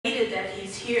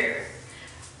he's here.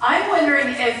 I'm wondering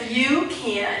if you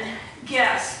can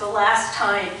guess the last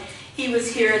time he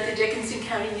was here at the Dickinson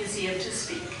County Museum to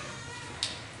speak.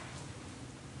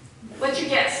 What's your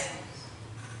guess?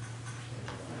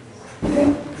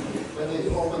 When they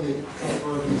opened the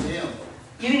Prairie Museum.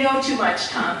 You know too much,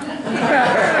 Tom.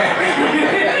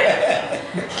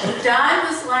 Don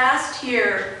was last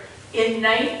here in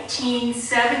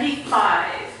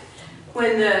 1975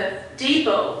 when the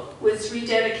depot was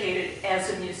rededicated as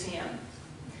a museum.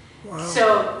 Wow.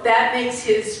 So that makes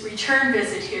his return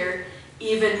visit here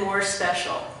even more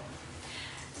special.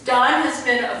 Don has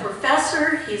been a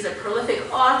professor, he's a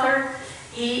prolific author,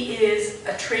 he is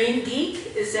a trained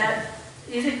geek. Is that,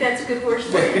 you think that's a good word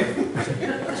for you?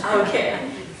 Okay.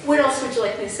 What else would you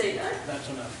like me to say, Don? That's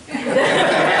enough.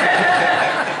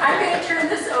 I'm going to turn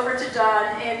this over to Don,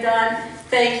 and Don,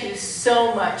 thank you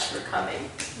so much for coming.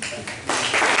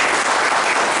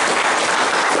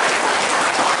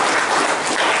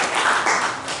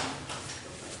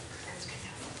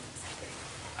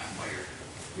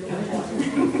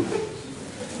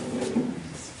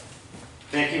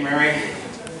 Thank you, Mary.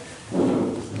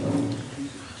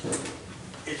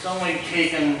 It's only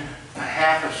taken a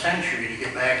half a century to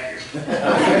get back here.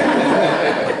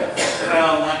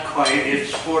 Well, not quite.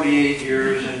 It's 48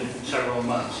 years and several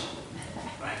months.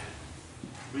 I'm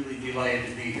really delighted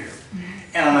to be here.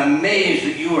 And I'm amazed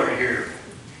that you are here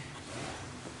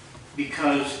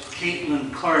because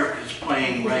Caitlin Clark is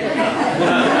playing right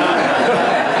now.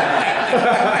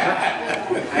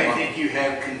 I think you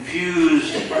have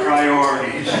confused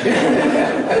priorities.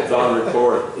 It's on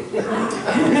record.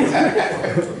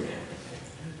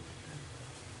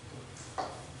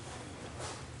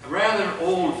 A rather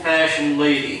old-fashioned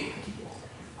lady,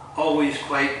 always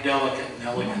quite delicate and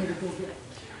elegant,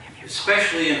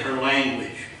 especially in her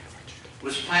language,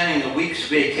 was planning a week's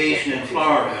vacation in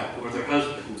Florida with her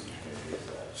husband.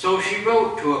 So she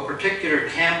wrote to a particular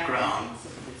campground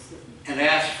and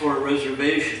asked for a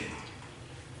reservation.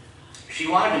 She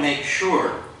wanted to make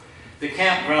sure the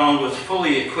campground was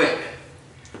fully equipped,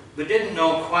 but didn't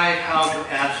know quite how to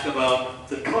ask about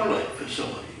the toilet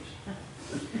facilities.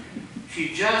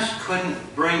 She just couldn't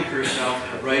bring herself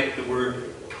to write the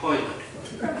word toilet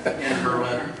in her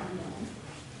letter.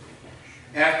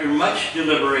 After much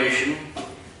deliberation,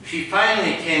 she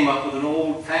finally came up with an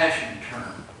old-fashioned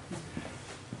term,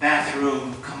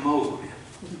 bathroom commode.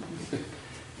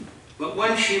 But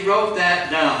when she wrote that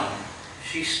down,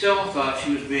 she still thought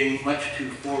she was being much too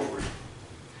forward.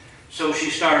 So she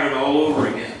started all over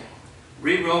again,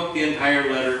 rewrote the entire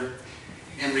letter,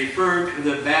 and referred to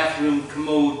the bathroom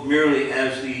commode merely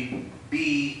as the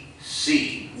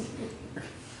BC.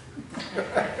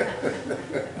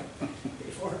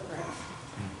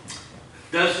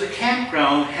 Does the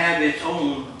campground have its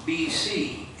own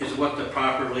BC, is what the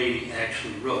proper lady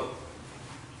actually wrote.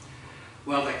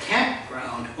 Well, the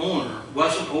campground owner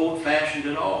wasn't old-fashioned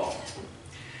at all.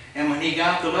 And when he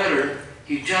got the letter,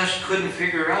 he just couldn't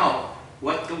figure out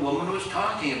what the woman was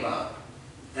talking about.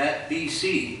 That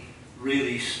BC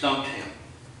really stumped him.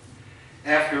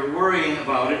 After worrying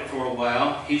about it for a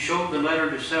while, he showed the letter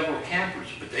to several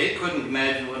campers, but they couldn't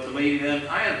imagine what the lady meant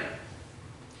either.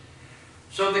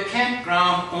 So the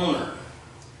campground owner,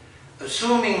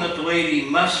 assuming that the lady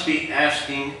must be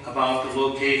asking about the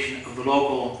location of the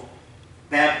local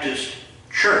Baptist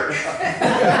church,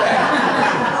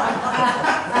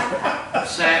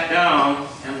 sat down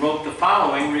and wrote the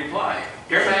following reply.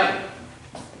 Dear Madam,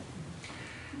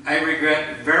 I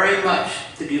regret very much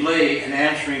the delay in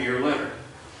answering your letter,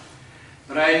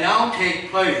 but I now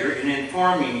take pleasure in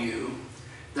informing you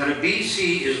that a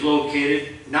BC is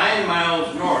located 9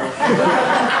 miles north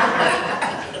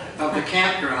of the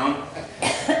campground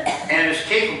and is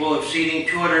capable of seating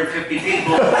 250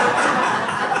 people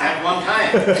at one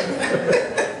time.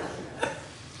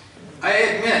 I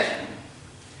admit,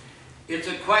 it's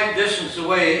a quite distance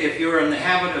away if you're in the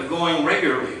habit of going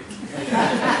regularly.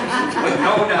 But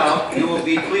no doubt you will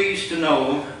be pleased to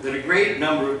know that a great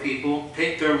number of people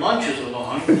take their lunches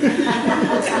along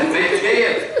and make a day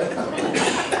of it.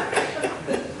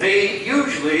 They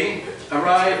usually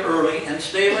arrive early and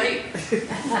stay late.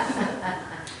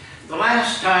 The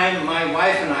last time my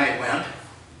wife and I went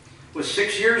was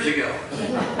 6 years ago.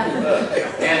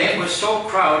 And it was so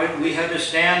crowded we had to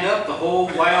stand up the whole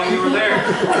while we were there.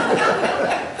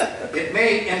 It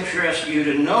may interest you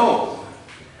to know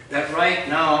that right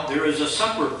now there is a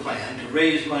supper plan to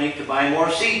raise money to buy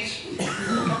more seats.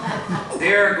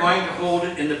 They are going to hold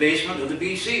it in the basement of the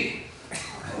BC.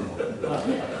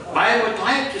 I would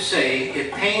like to say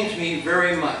it pains me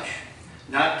very much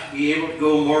not to be able to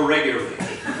go more regularly.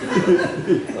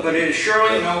 But it is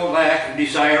surely no lack of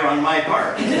desire on my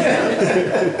part.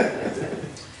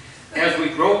 As we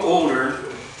grow older,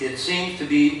 it seems to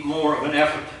be more of an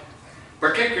effort,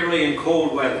 particularly in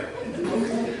cold weather.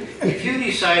 If you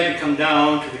decide to come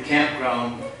down to the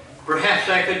campground, perhaps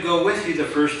I could go with you the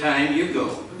first time you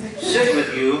go, sit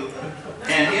with you,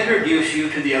 and introduce you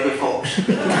to the other folks.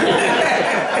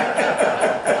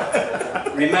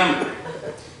 Remember,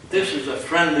 this is a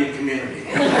friendly community.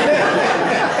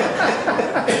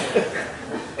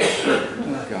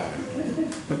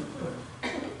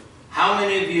 How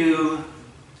many of you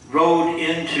rode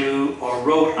into or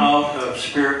rode out of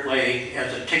Spirit Lake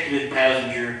as a ticketed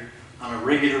passenger on a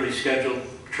regularly scheduled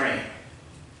train?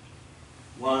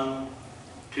 1,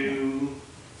 2,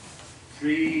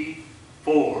 3,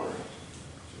 4,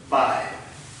 5.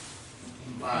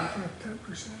 5.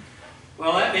 10%.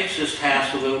 Well, that makes this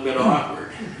task a little bit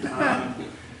awkward.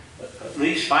 At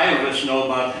least 5 of us know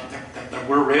about that there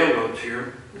were railroads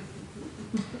here.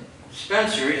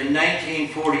 Spencer, in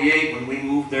 1948, when we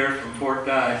moved there from Fort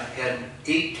Dodge, had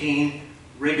 18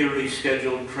 regularly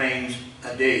scheduled trains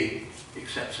a day,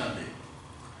 except Sunday.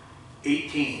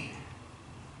 18.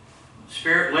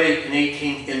 Spirit Lake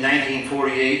in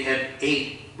 1948 had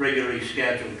 8 regularly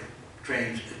scheduled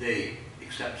trains a day,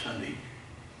 except Sunday.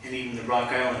 And even the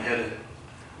Rock Island had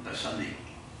a Sunday.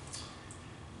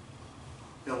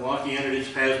 Milwaukee entered its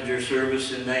passenger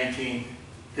service in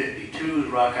 1952,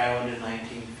 Rock Island in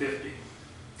 1950.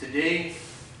 Today,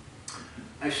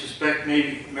 I suspect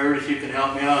maybe, Meredith, you can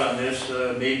help me out on this,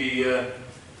 maybe,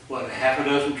 what, half a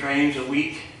dozen trains a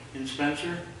week in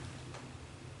Spencer?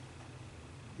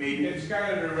 Maybe? It's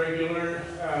kind of irregular.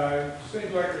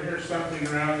 Seems like we hear something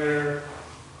around there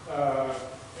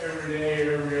every day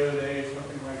or every other day,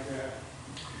 something like that.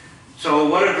 So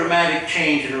what a dramatic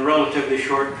change in a relatively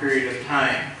short period of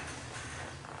time.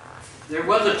 There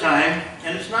was a time,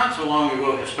 and it's not so long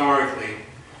ago historically,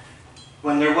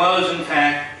 when there was, in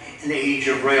fact, an age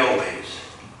of railways,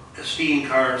 a steam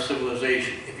car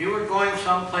civilization. If you were going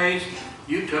someplace,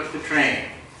 you took the train.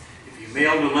 If you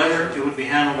mailed a letter, it would be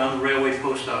handled on the railway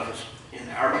post office in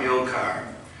the RPO car.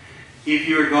 If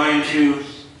you were going to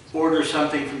order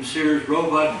something from Sears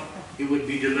Roebuck, it would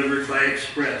be delivered by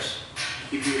express.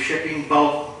 If you were shipping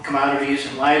bulk commodities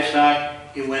and livestock,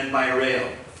 it went by rail.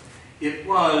 It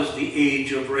was the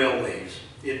age of railways.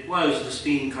 It was the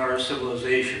steam car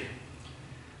civilization.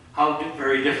 How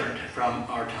very different from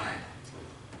our time.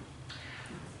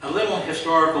 A little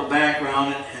historical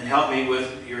background, and help me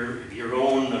with your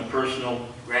own personal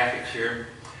graphics here.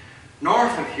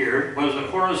 North of here was a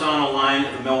horizontal line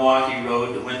of the Milwaukee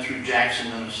Road that went through Jackson,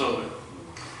 Minnesota.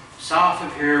 South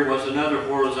of here was another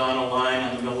horizontal line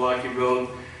on the Milwaukee Road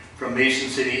from Mason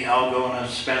City, Algona,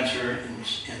 Spencer, and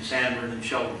Sanford and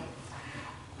Sheldon.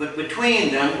 But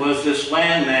between them was this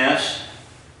landmass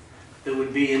that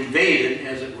would be invaded,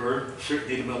 as it were,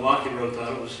 certainly the Milwaukee Road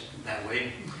thought it was that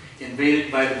way,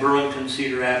 invaded by the Burlington,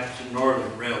 Cedar Rapids, and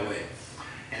Northern Railway.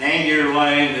 An angular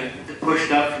line that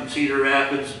pushed up from Cedar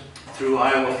Rapids through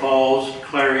Iowa Falls,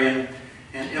 Clarion,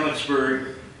 and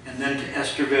Emmitsburg, and then to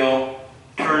Esterville,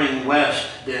 turning west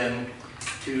then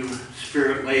to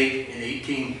Spirit Lake in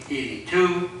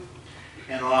 1882,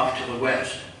 and off to the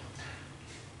west.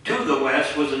 To the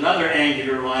west was another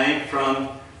angular line from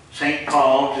St.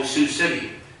 Paul to Sioux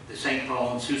City, the St.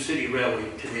 Paul and Sioux City Railway,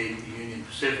 today the Union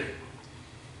Pacific.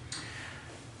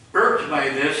 Urged by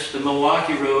this, the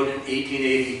Milwaukee Road in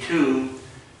 1882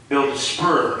 built a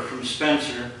spur from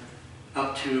Spencer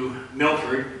up to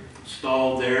Milford,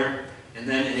 stalled there, and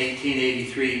then in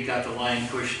 1883 got the line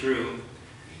pushed through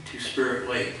to Spirit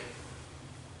Lake.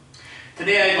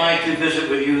 Today I'd like to visit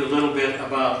with you a little bit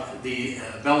about the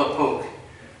Belle Epoque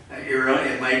era,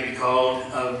 it might be called,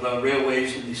 of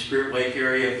railways in the Spirit Lake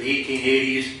area of the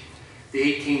 1880s, the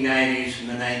 1890s, and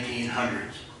the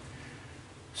 1900s.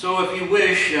 So if you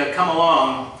wish, come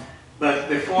along, but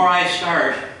before I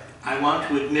start, I want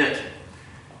to admit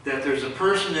that there's a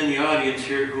person in the audience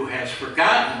here who has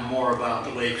forgotten more about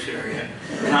the lakes area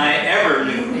than I ever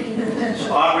knew. It's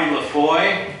Aubrey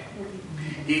LaFoy.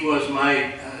 He was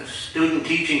my student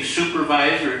teaching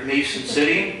supervisor at Mason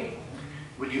City.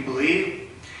 Would you believe?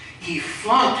 He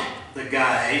flunked the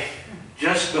guy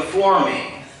just before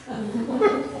me.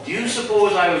 Do you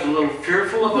suppose I was a little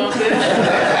fearful about this?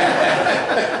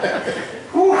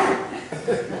 Whew.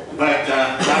 But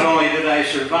not only did I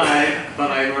survive,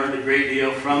 but I learned a great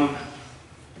deal from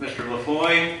Mr.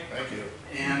 LaFoy. Thank you.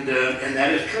 And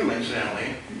that is true,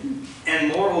 incidentally.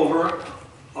 And moreover,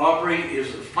 Aubrey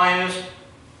is the finest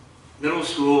middle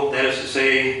school, that is to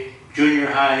say, junior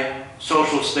high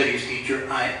social studies teacher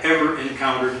I ever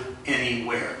encountered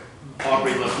anywhere.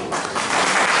 Aubrey LaFleur.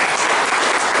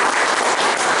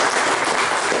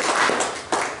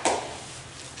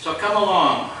 So come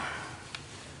along.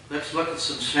 Let's look at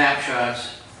some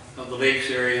snapshots of the lakes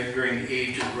area during the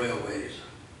age of railways.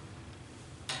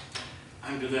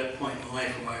 I'm to that point in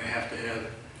life where I have to have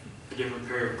a different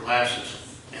pair of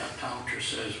glasses. The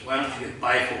optometrist says, why don't you get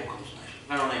bifocals? And I said,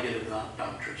 why don't I get an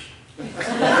optometrist?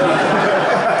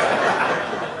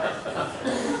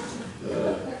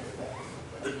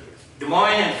 The Des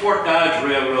Moines and Fort Dodge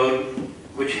Railroad,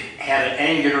 which had an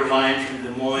angular line from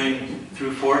Des Moines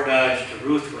through Fort Dodge to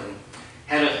Ruthven,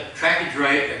 had a trackage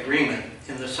right agreement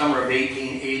in the summer of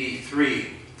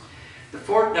 1883. The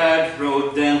Fort Dodge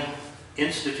Road then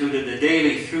instituted a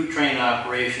daily through train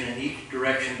operation in each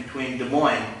direction between Des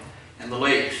Moines and the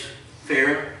lakes.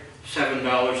 Fare,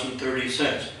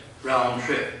 $7.30, round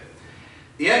trip.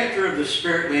 The editor of the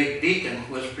Spirit Lake Beacon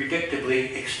was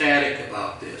predictably ecstatic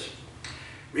about this.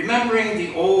 Remembering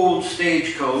the old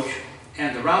stagecoach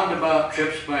and the roundabout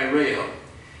trips by rail,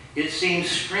 it seems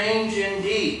strange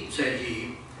indeed, said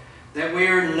he, that we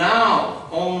are now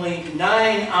only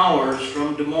 9 hours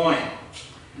from Des Moines,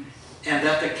 and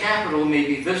that the capital may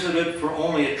be visited for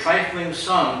only a trifling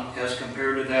sum as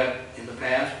compared to that in the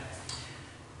past.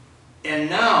 And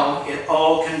now it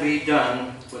all can be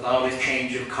done without a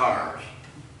change of cars.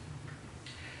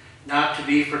 Not to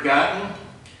be forgotten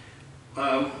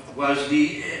was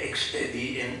the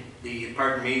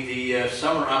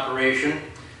summer operation,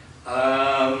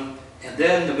 and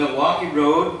then the Milwaukee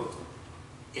Road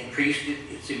increased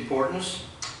its importance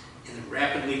in the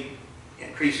rapidly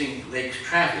increasing lakes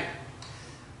traffic.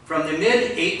 From the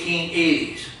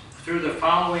mid-1880s through the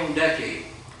following decade,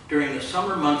 during the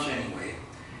summer months anyway,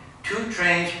 2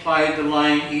 trains plied the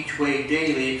line each way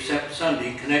daily except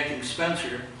Sunday, connecting at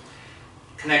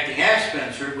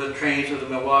Spencer with trains of the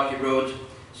Milwaukee Road's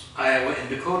Iowa and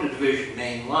Dakota Division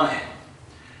main line.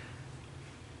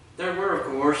 There were, of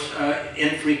course,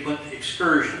 infrequent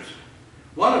excursions.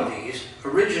 One of these,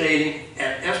 originating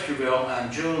at Esterville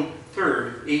on June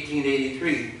 3rd,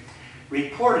 1883,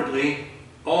 reportedly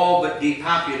all but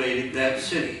depopulated that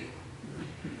city.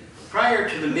 Prior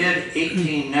to the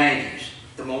mid-1890s,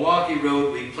 the Milwaukee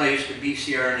Road replaced the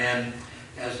BCRN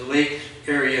as the Lake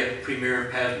Area premier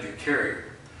passenger carrier.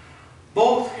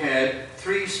 Both had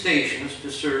 3 stations to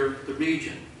serve the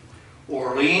region: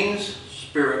 Orleans,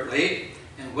 Spirit Lake,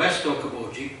 and West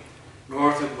Okoboji,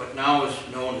 north of what now is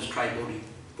known as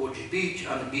Tri-Boji Beach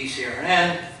on the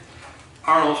BCRN,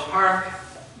 Arnold's Park,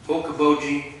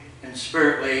 Okoboji, and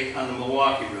Spirit Lake on the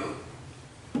Milwaukee Road.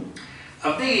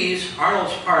 Of these,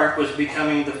 Arnold's Park was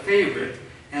becoming the favorite,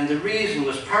 and the reason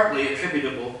was partly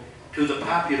attributable to the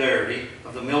popularity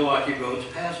of the Milwaukee Road's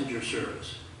passenger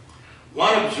service.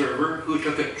 One observer who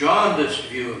took a jaundiced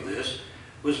view of this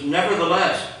was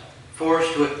nevertheless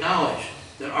forced to acknowledge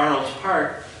that Arnold's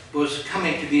Park was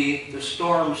coming to be the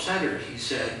storm center, he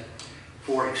said,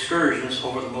 for excursions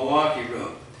over the Milwaukee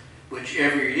Road, which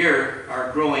every year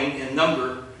are growing in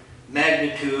number,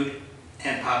 magnitude,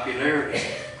 and popularity.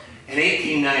 In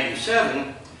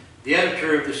 1897, the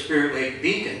editor of the Spirit Lake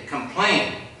Beacon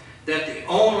complained that the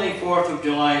only 4th of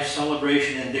July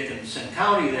celebration in Dickinson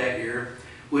County that year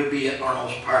would be at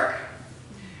Arnold's Park.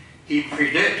 He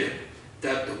predicted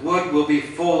that the wood will be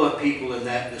full of people in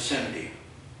that vicinity,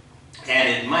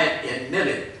 and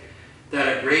admitted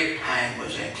that a great time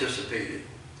was anticipated.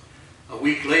 A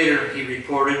week later, he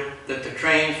reported that the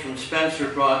trains from Spencer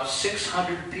brought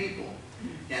 600 people,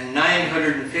 and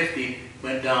 950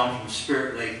 went down from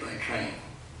Spirit Lake by train.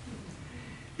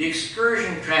 The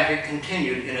excursion traffic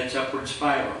continued in its upward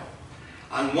spiral.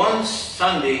 On one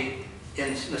Sunday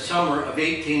in the summer of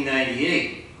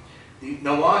 1898, the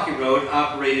Milwaukee Road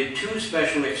operated 2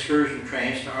 special excursion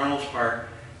trains to Arnold's Park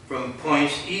from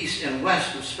points east and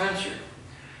west of Spencer.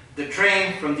 The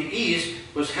train from the east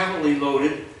was heavily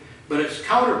loaded, but its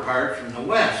counterpart from the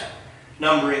west,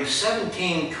 numbering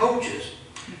 17 coaches,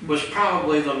 was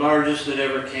probably the largest that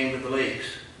ever came to the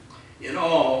lakes. In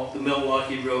all, the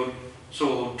Milwaukee Road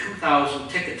sold 2,000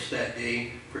 tickets that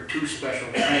day for 2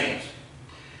 special trains.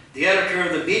 The editor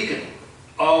of the Beacon,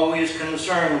 always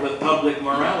concerned with public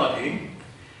morality,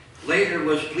 later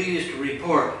was pleased to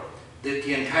report that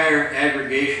the entire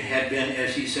aggregation had been,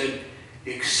 as he said,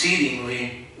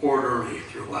 exceedingly orderly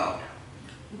throughout.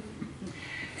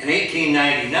 In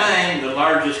 1899, the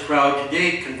largest crowd to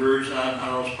date converged on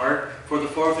Arnold's Park for the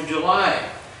 4th of July.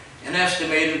 An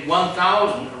estimated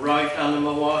 1,000 arrived on the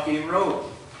Milwaukee Road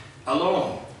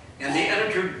alone, and the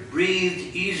editor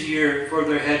breathed easier, for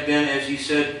there had been, as he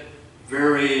said,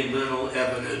 very little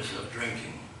evidence of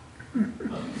drinking.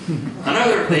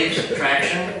 Another lake's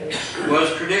attraction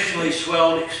was traditionally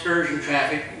swelled excursion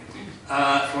traffic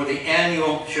for the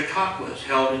annual Chautauquas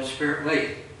held in Spirit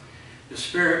Lake. The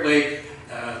Spirit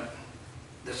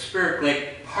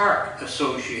Lake Park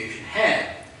Association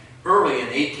had, early in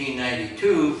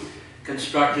 1892,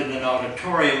 constructed an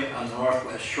auditorium on the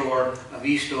northwest shore of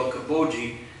East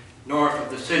Okoboji, north of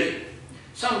the city.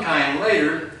 Sometime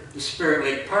later, the Spirit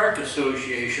Lake Park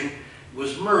Association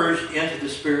was merged into the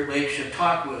Spirit Lake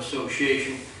Chautauqua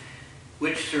Association,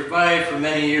 which survived for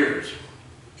many years.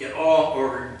 It all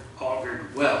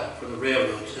augured well for the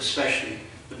railroads, especially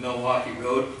the Milwaukee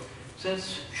Road,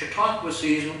 since Chautauqua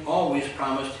season always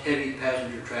promised heavy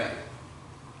passenger traffic.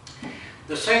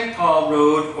 The St. Paul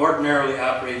Road ordinarily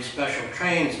operated special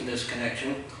trains in this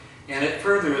connection, and it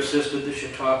further assisted the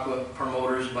Chautauqua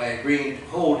promoters by agreeing to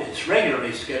hold its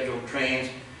regularly scheduled trains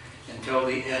until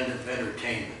the end of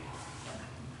entertainment.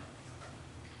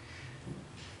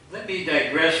 Let me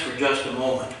digress for just a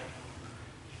moment.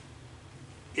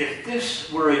 If this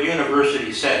were a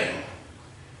university setting,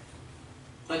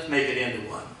 let's make it into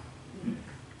one.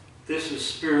 This is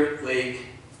Spirit Lake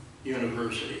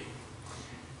University.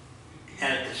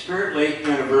 And at the Spirit Lake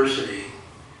University,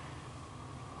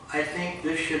 I think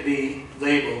this should be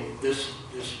labeled, this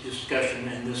discussion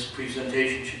and this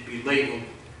presentation should be labeled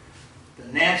the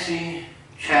Nancy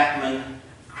Chapman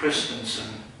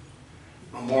Christensen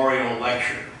Memorial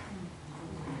Lecture.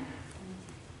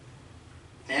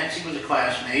 Nancy was a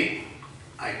classmate.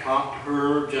 I talked to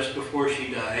her just before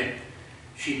she died.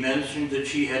 She mentioned that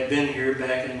she had been here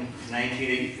back in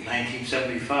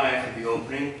 1975 for the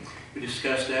opening. We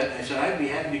discussed that, and I said, I'd be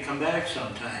happy to come back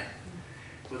sometime.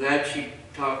 With that, she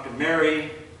talked to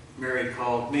Mary. Mary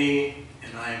called me,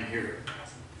 and I am here.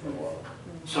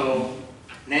 So,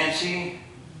 Nancy,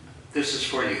 this is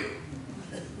for you.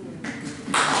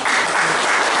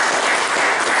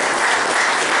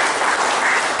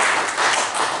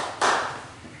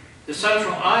 The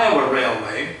Central Iowa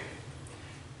Railway,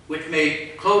 which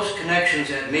made close connections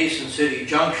at Mason City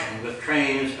Junction with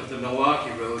trains of the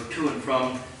Milwaukee Road to and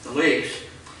from the lakes,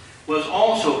 was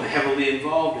also heavily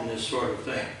involved in this sort of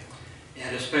thing,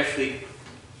 and especially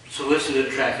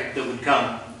solicited traffic that would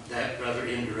come that rather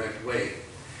indirect way.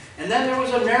 And then there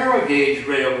was a narrow gauge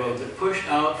railroad that pushed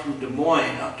out from Des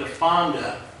Moines up to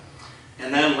Fonda,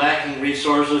 and then lacking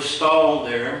resources stalled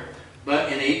there.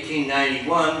 But in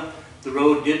 1891, the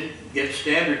road did get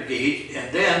standard gauge,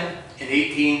 and then in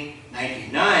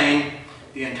 1899,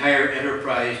 the entire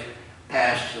enterprise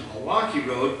passed the Milwaukee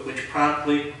Road, which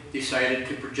promptly decided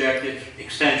to project its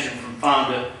extension from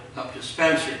Fonda up to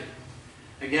Spencer.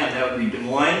 Again, that would be Des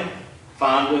Moines,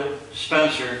 Fonda,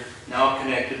 Spencer, now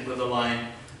connected with a line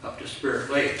up to Spirit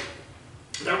Lake.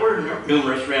 There were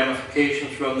numerous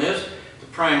ramifications from this, the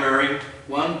primary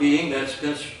one being that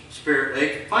Spirit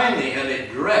Lake finally had a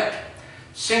direct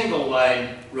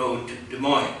single-line road to Des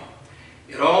Moines.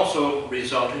 It also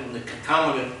resulted in the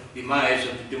concomitant demise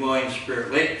of the Des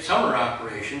Moines-Spirit Lake summer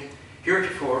operation,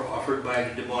 heretofore offered by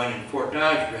the Des Moines and Fort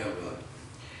Dodge Railroad.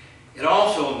 It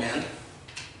also meant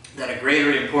that a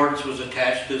greater importance was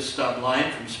attached to the stub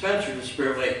line from Spencer to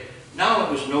Spirit Lake. Now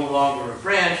it was no longer a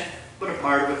branch, but a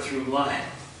part of a through line.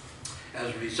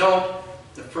 As a result,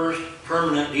 the first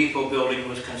permanent depot building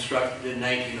was constructed in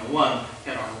 1901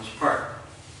 at Arnold's Park.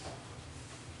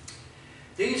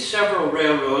 These several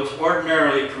railroads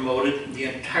ordinarily promoted the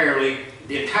entirety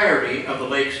of the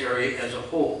lakes area as a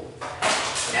whole.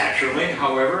 Naturally,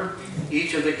 however,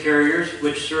 each of the carriers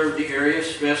which served the area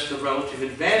stressed the relative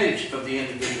advantage of the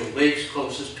individual lakes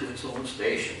closest to its own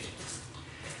stations.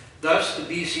 Thus, the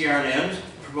BCRN's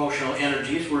promotional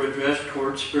energies were addressed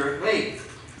towards Spirit Lake,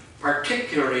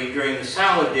 particularly during the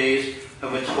salad days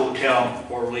of its Hotel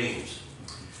Orleans.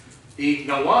 The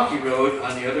Milwaukee Road,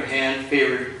 on the other hand,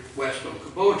 favored West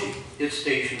Okoboji. Its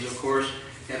stations, of course,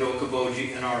 at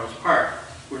Okoboji and Arnold's Park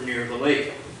were near the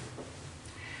lake.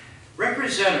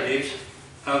 Representatives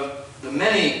of the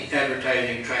many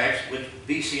advertising tracts which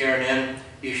BCRN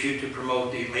issued to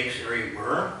promote the lakes area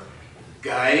were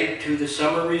Guide to the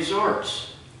Summer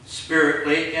Resorts, Spirit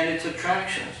Lake and its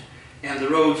Attractions, and the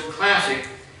road's classic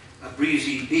A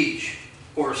Breezy Beach,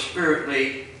 or Spirit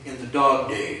Lake in the Dog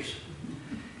Days.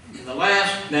 In the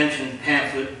last mentioned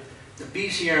pamphlet, the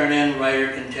BCRN writer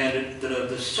contended that of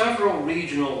the several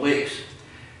regional lakes,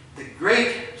 the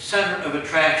great center of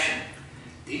attraction,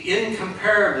 the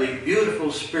incomparably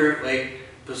beautiful Spirit Lake,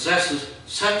 possesses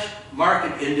such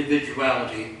marked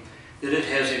individuality that it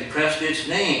has impressed its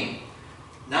name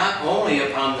not only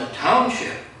upon the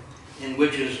township in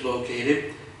which it is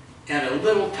located and a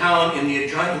little town in the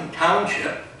adjoining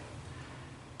township,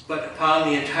 but upon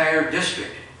the entire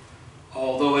district,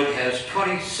 although it has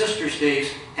 20 sister stakes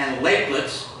and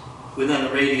lakelets within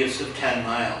a radius of 10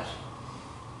 miles.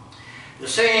 The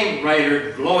same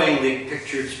writer glowingly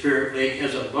pictured Spirit Lake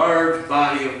as a large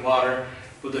body of water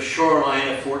with a shoreline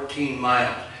of 14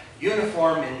 miles,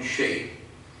 uniform in shape,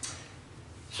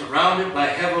 surrounded by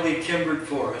heavily timbered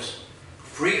forests,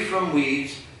 free from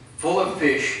weeds, full of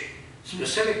fish.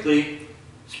 Specifically,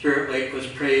 Spirit Lake was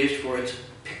praised for its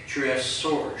picturesque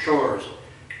shores,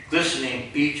 glistening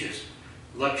beaches,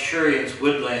 luxuriant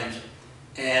woodlands,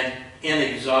 and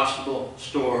inexhaustible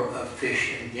store of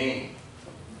fish and game.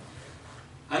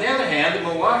 On the other hand, the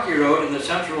Milwaukee Road and the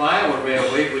Central Iowa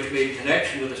Railway, which made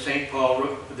connection with the St. Paul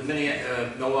Road, with the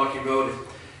Milwaukee Road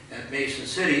at Mason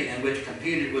City, and which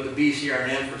competed with the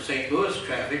BCRN for St. Louis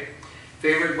traffic,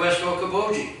 favored West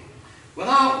Okoboji.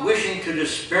 Without wishing to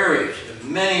disparage the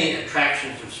many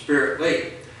attractions of Spirit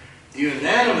Lake, the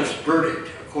unanimous verdict,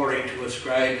 according to a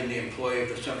scribe in the employ of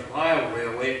the Central Iowa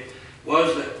Railway,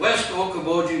 was that West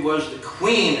Okoboji was the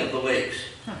queen of the lakes.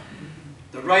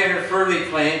 The writer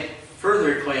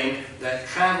further claimed that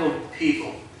traveled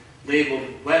people labeled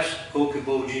West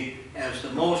Okoboji as the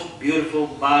most beautiful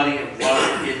body of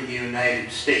water in the United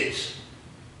States.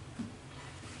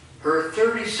 Her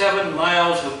 37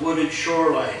 miles of wooded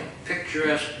shoreline,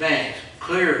 picturesque banks,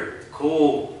 clear,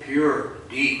 cold, pure,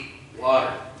 deep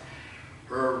water.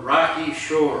 Her rocky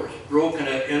shores, broken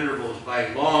at intervals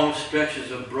by long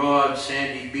stretches of broad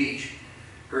sandy beach.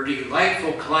 Her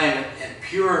delightful climate and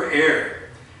pure air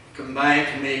combined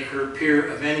to make her peer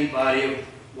of any body of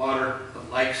water of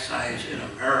like size in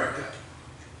America.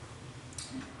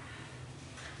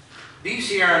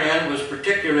 BCRN was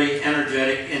particularly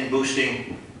energetic in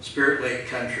boosting Spirit Lake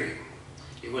country.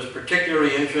 It was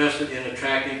particularly interested in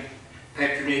attracting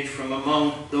patronage from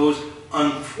among those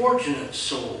unfortunate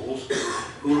souls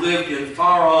who lived in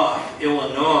far-off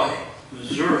Illinois,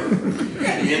 Missouri,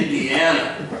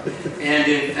 Indiana, and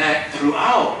in fact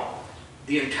throughout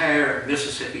the entire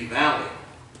Mississippi Valley.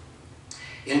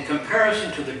 In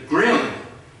comparison to the grim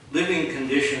living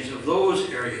conditions of those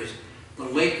areas, the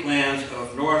lakelands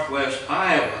of northwest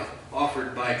Iowa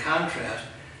offered by contrast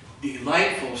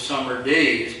delightful summer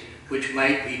days which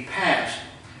might be passed,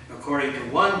 according to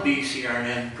one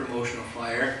BCRN promotional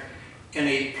flyer, in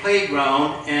a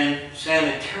playground and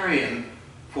sanitarium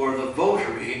for the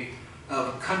votary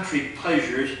of country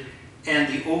pleasures and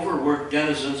the overworked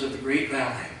denizens of the Great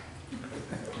Valley.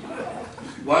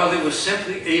 While it was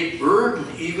simply a burden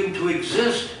even to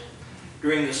exist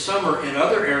during the summer in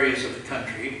other areas of the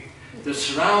country, the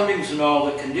surroundings and all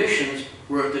the conditions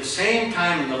were at the same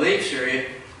time in the lakes area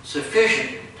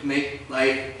sufficient to make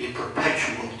life a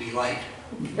perpetual delight.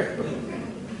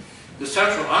 The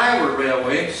Central Iowa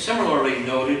Railway similarly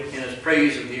noted in its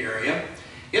praise of the area.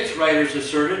 Its writers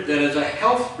asserted that as a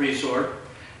health resort,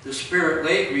 the Spirit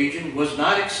Lake region was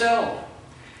not excelled.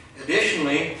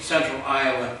 Additionally, Central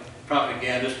Iowa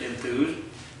propagandist enthused,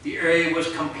 the area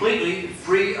was completely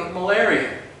free of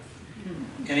malaria.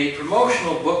 In a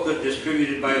promotional booklet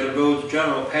distributed by the road's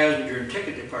general passenger and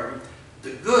ticket department,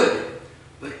 the good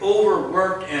but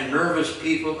overworked and nervous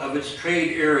people of its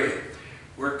trade area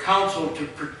were counseled to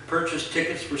purchase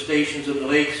tickets for stations in the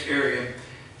lakes area,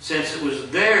 since it was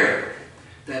there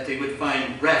that they would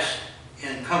find rest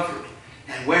and comfort,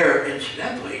 and where,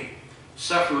 incidentally,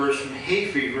 sufferers from hay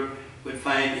fever would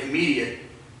find immediate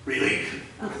relief.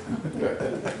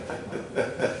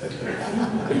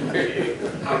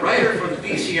 A writer for the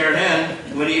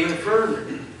BCRN went even further.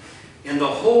 In the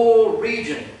whole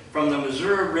region, from the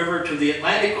Missouri River to the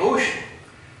Atlantic Ocean,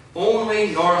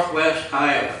 only northwest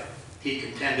Iowa, he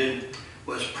contended,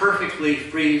 was perfectly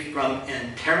free from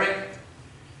enteric,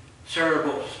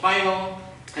 cerebrospinal,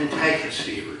 and typhus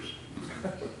fevers.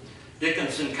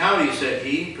 Dickinson County, said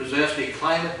he, possessed a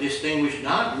climate distinguished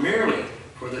not merely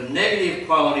for the negative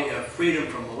quality of freedom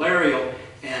from malarial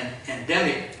and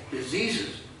endemic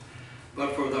diseases,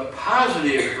 but for the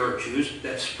positive virtues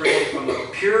that sprang from a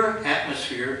pure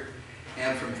atmosphere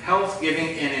and from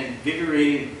health-giving and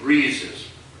invigorating breezes.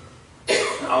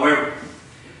 However,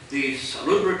 the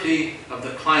salubrity of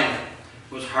the climate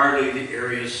was hardly the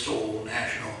area's sole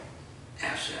national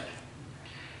asset.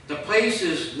 The place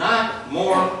is not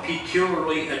more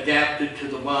peculiarly adapted to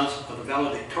the wants of the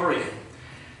valedictorian,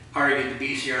 argued the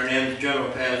BCRN's general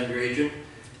passenger agent,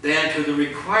 than to the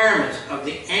requirements of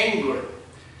the angler,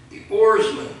 the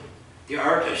oarsman, the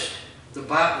artist, the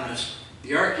botanist,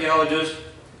 the archaeologist,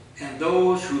 and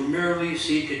those who merely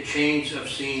seek a change of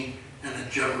scene and a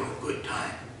general good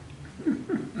time.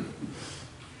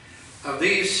 Of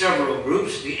these several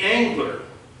groups, the angler,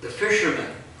 the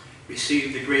fisherman,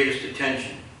 received the greatest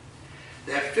attention.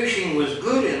 That fishing was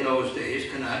good in those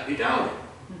days cannot be doubted.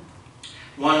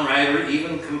 One writer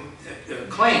even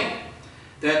claimed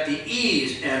that the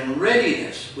ease and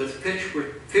readiness with fish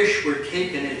were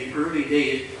taken in the early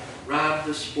days robbed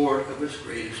the sport of its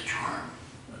greatest charm.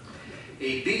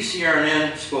 A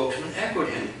BCRN spokesman echoed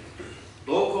him.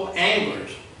 Local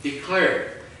anglers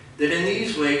declared that in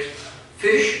these lakes,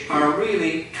 fish are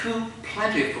really too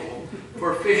plentiful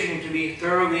for fishing to be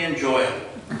thoroughly enjoyable.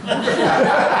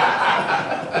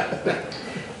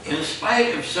 In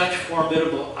spite of such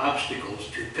formidable obstacles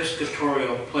to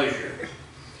piscatorial pleasure,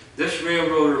 this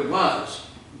railroader was,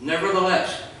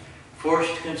 nevertheless,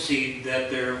 forced to concede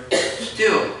that there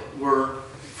still were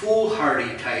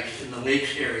foolhardy types in the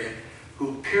lakes area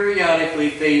who periodically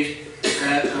faced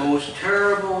that most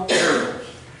terrible perils,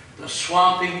 the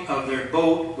swamping of their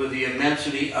boat with the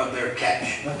immensity of their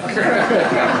catch.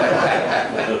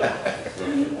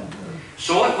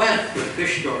 So it went with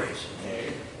fish stories.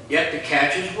 Yet the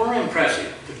catches were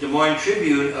impressive. The Des Moines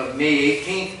Tribune of May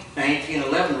 18,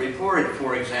 1911 reported,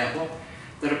 for example,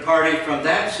 that a party from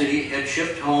that city had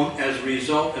shipped home as a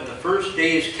result of the first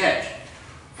day's catch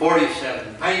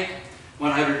 47 pike,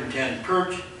 110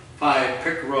 perch, 5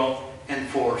 pickerel, and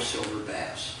 4 silver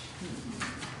bass.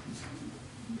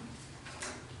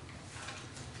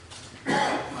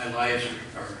 My lives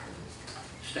are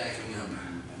stacking up.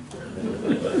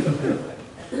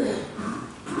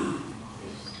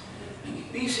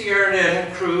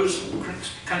 BCRN crews,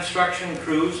 construction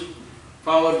crews,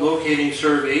 followed locating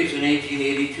surveys in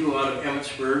 1882 out of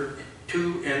Emmitsburg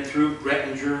to and through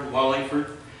Grettinger and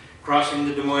Wallingford, crossing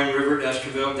the Des Moines River at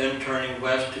Estherville, then turning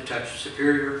west to touch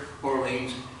Superior,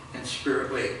 Orleans, and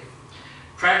Spirit Lake.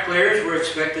 Track layers were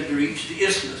expected to reach the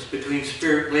isthmus between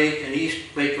Spirit Lake and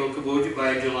East Lake Okoboji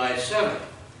by July 7th.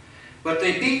 But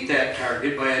they beat that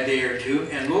target by a day or two,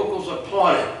 and locals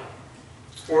applauded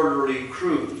orderly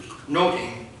crews,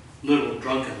 noting little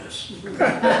drunkenness.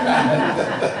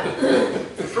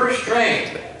 The first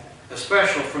train, a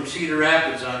special from Cedar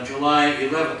Rapids on July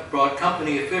 11th, brought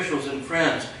company officials and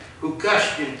friends who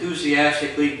gushed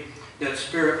enthusiastically that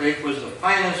Spirit Lake was the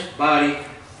finest body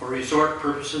for resort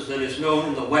purposes that is known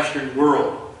in the Western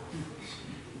world.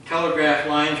 Telegraph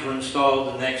lines were installed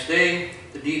the next day.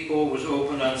 The depot was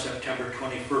opened on September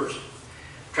 21st.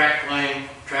 Track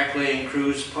laying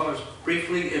crews paused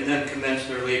briefly and then commenced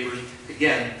their labors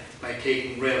again by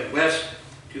taking rail west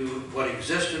to what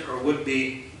existed or would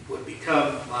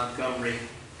become Montgomery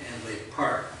and Lake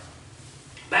Park.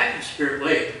 Back in Spirit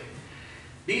Lake,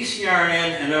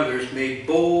 BCRN and others made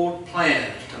bold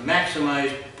plans to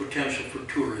maximize potential for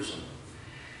tourism.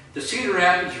 The Cedar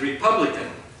Rapids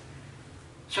Republican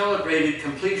celebrated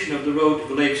completion of the road to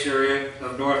the lakes area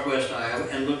of northwest Iowa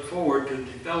and looked forward to the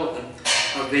development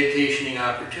of vacationing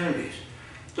opportunities.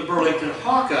 The Burlington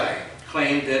Hawkeye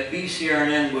claimed that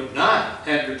BCRN would not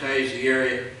advertise the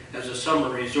area as a summer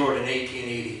resort in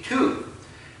 1882,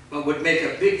 but would make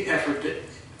a big effort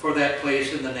for that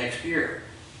place in the next year.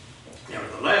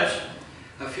 Nevertheless,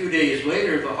 a few days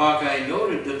later, the Hawkeye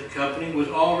noted that the company was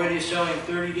already selling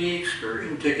 30-day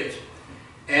excursion tickets,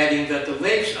 adding that the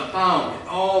lakes abound in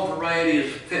all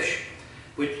varieties of fish,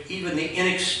 which even the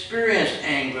inexperienced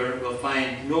angler will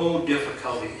find no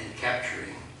difficulty in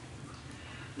capturing.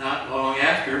 Not long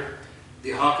after,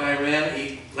 the Hawkeye ran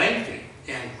a lengthy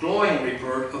and glowing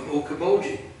report of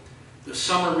Okoboji, the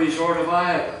summer resort of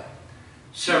Iowa.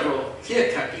 Several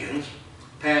Keokukians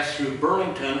passed through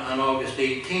Burlington on August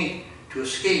 18th to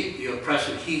escape the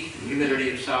oppressive heat and humidity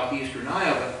of southeastern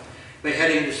Iowa by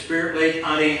heading to Spirit Lake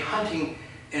on a hunting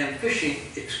and fishing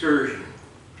excursion.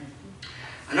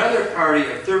 Another party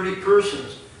of 30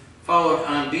 persons followed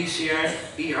on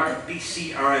BCRN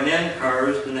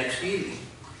cars the next evening.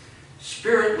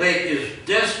 Spirit Lake is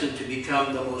destined to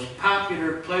become the most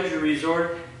popular pleasure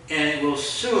resort, and it will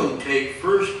soon take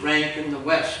first rank in the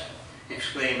West,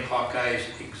 exclaimed Hawkeye's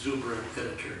exuberant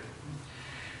editor.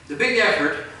 The big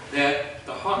effort that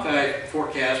the Hawkeye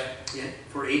forecast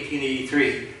for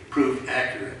 1883 proved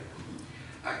accurate.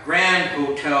 A grand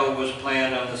hotel was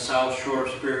planned on the south shore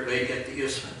of Spirit Lake at the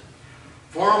Isthmus.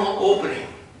 Formal opening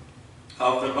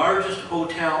of the largest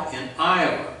hotel in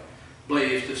Iowa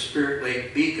blazed the Spirit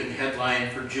Lake Beacon headline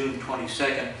for June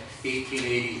 22nd,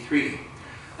 1883.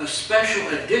 A special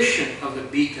edition of the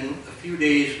Beacon a few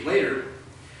days later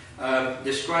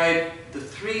described the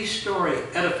 3-story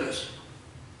edifice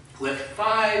with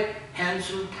 5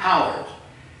 handsome towers,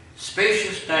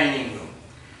 spacious dining room,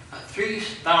 a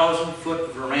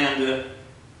 3,000-foot veranda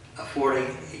affording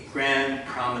a grand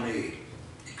promenade,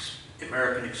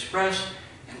 American Express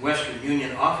and Western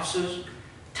Union offices,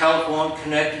 telephone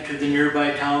connected to the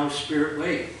nearby town of Spirit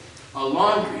Lake, a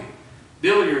laundry,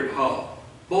 billiard hall,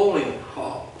 bowling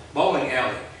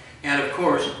alley, and of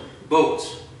course,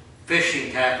 boats,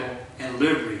 fishing tackle, and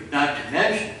livery, not to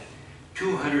mention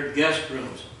 200 guest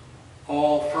rooms,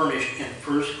 all furnished in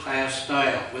first-class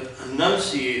style with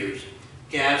annunciators,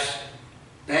 gas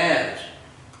baths,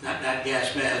 not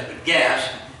gas baths, but gas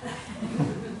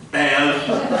baths,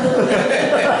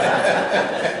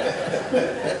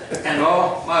 and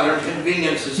all modern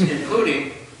conveniences,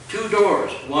 including 2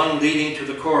 doors, one leading to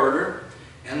the corridor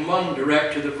and one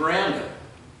direct to the veranda.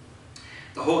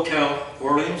 The Hotel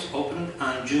Orleans opened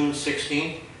on June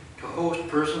 16th to host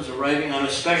persons arriving on a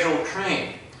special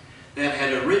train that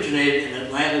had originated in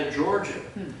Atlanta, Georgia,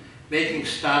 making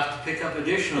stops to pick up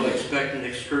additional expectant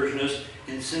excursionists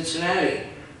in Cincinnati,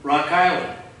 Rock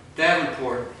Island,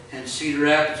 Davenport, and Cedar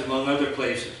Rapids, among other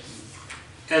places.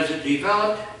 As it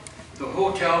developed, the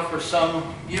hotel for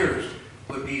some years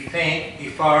would be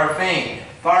far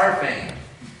famed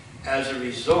as a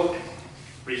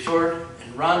resort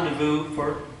and rendezvous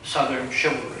for Southern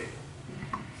chivalry.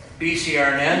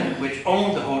 BCRN, which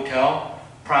owned the hotel,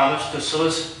 promised to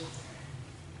solicit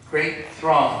great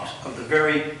throngs of the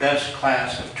very best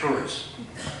class of tourists,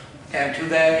 and to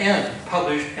that end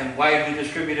published and widely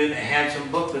distributed a handsome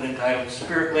booklet entitled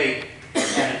Spirit Lake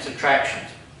and Its Attractions.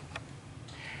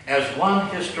 As one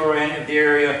historian of the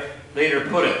area later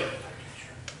put it,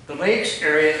 the lakes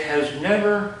area has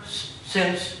never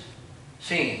since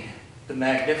seen the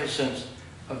magnificence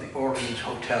of the Orleans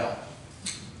Hotel.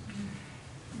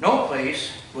 No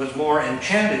place was more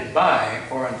enchanted by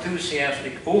or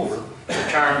enthusiastic over the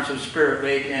charms of Spirit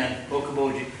Lake and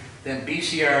Okoboji than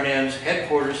BCRN's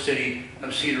headquarters city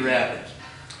of Cedar Rapids.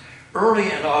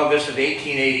 Early in August of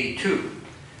 1882,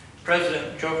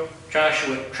 President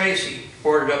Joshua Tracy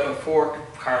ordered up a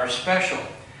 4-car special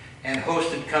and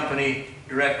hosted company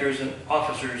directors and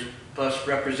officers plus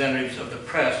representatives of the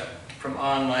press from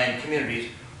online communities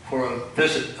for a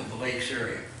visit of the lakes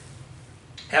area.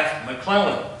 F.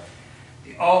 McClellan,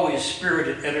 the always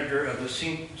spirited editor of the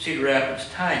Cedar Rapids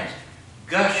Times,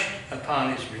 gushed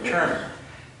upon his return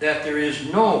that there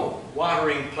is no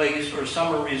watering place or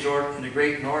summer resort in the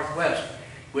great Northwest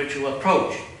which will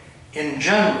approach, in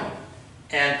general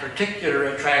and particular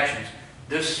attractions,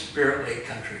 this Spirit Lake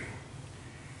country.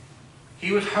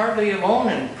 He was hardly alone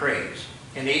in praise.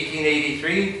 In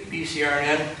 1883,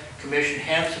 BCRN commissioned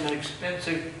handsome and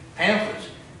expensive pamphlets,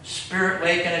 Spirit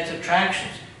Lake and Its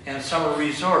Attractions, and Summer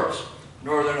Resorts,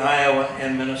 Northern Iowa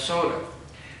and Minnesota,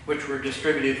 which were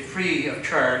distributed free of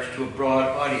charge to a broad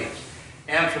audience,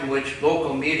 and from which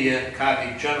local media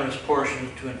copied generous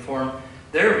portions to inform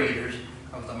their readers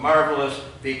of the marvelous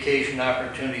vacation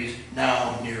opportunities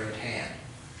now near at hand.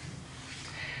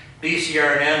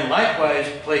 BCRN likewise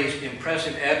placed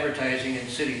impressive advertising in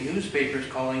city newspapers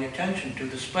calling attention to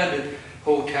the splendid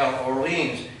Hotel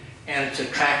Orleans and its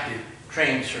attractive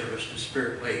train service to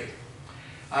Spirit Lake.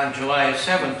 On July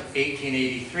 7,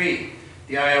 1883,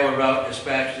 the Iowa route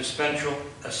dispatched a special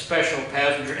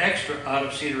passenger extra out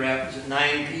of Cedar Rapids at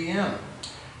 9 p.m.,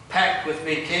 packed with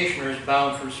vacationers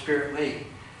bound for Spirit Lake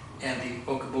and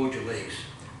the Okoboji Lakes,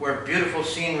 where beautiful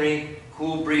scenery,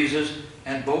 cool breezes,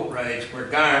 and boat rides were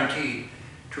guaranteed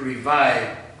to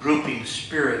revive drooping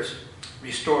spirits,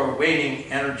 restore waning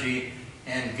energy,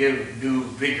 and give new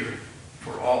vigor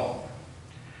for all.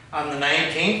 On the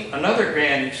 19th, another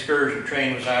grand excursion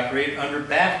train was operated under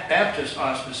Baptist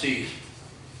auspices.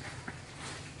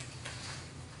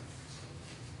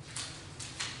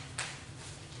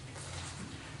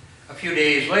 A few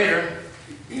days later,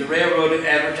 the railroad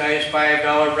advertised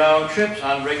 $5 round trips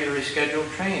on regularly scheduled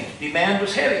trains. Demand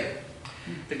was heavy.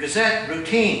 The Gazette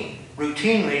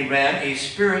routinely ran a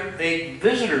Spirit Lake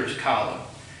visitors column,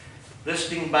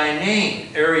 listing by name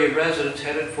area residents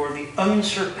headed for the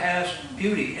unsurpassed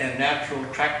beauty and natural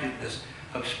attractiveness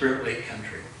of Spirit Lake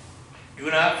country. Do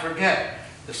not forget,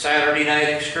 the Saturday night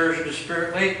excursion to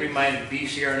Spirit Lake, reminded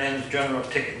BCRN's general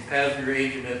ticket and passenger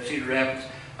agent at Cedar Rapids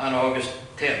on August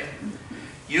 10th.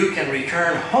 You can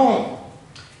return home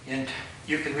in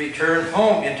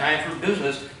time for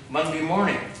business Monday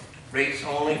morning. Rates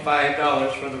only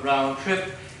 $5 for the round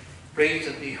trip. Rates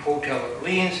at the Hotel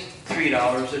Orleans,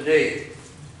 $3 a day.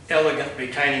 Elegant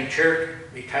reclining chair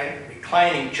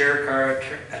car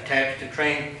attached to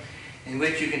train, in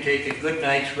which you can take a good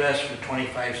night's rest for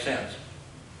 25 cents.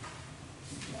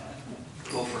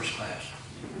 Go first class.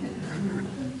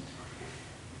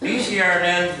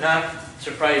 BCRN, not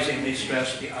surprisingly,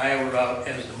 stressed the Iowa route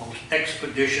as the most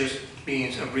expeditious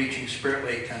means of reaching Spirit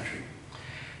Lake country.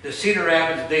 The Cedar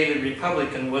Rapids Daily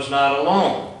Republican was not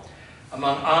alone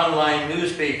among online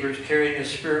newspapers carrying a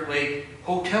Spirit Lake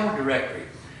hotel directory.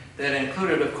 that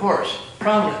included, of course,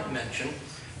 prominent mention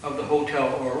of the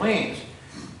Hotel Orleans,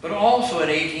 but also in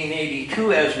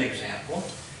 1882, as an example,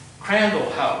 Crandall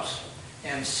House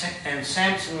and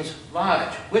Sampson's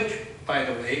Lodge, which, by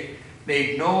the way,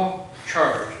 made no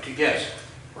charge to guests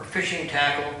for fishing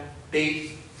tackle,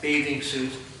 bait, bathing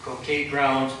suits, croquet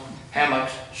grounds,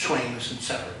 hammocks, swings,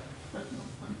 etc.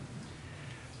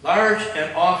 Large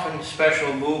and often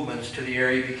special movements to the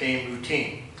area became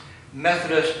routine.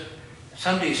 Methodist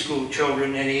Sunday school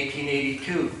children in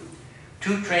 1882,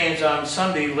 2 trains on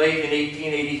Sunday late in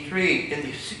 1883, in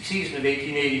the season of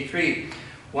 1883,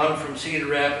 one from Cedar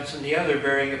Rapids and the other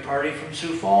bearing a party from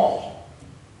Sioux Falls.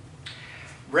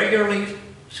 Regularly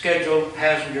scheduled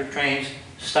passenger trains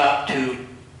stopped to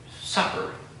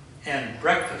supper and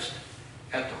breakfast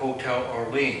at the Hotel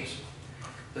Orleans.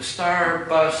 The Star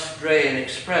Bus, Dray, and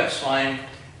Express line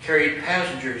carried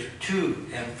passengers to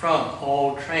and from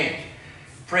all trains,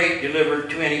 freight delivered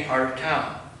to any part of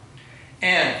town.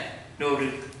 And,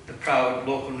 noted the proud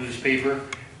local newspaper,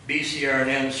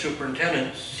 BCRN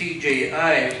Superintendent C.J.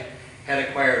 Ives had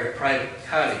acquired a private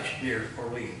cottage near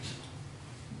Orleans.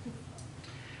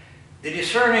 The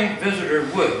discerning visitor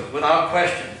would, without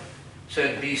question,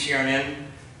 said BCRN,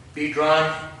 be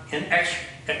drawn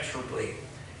inexorably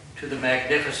to the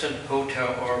magnificent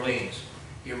Hotel Orleans,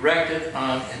 erected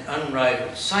on an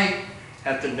unrivaled site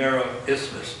at the narrow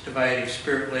isthmus dividing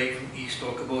Spirit Lake from East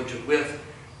Okoboji with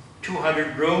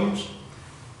 200 rooms,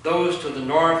 those to the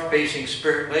north facing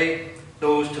Spirit Lake,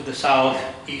 those to the south,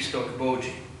 East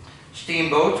Okoboji.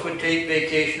 Steamboats would take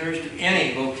vacationers to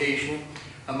any location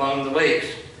among the lakes.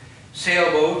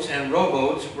 Sailboats and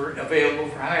rowboats were available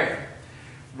for hire.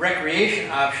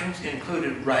 Recreation options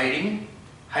included riding,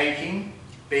 hiking,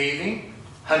 bathing,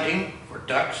 hunting for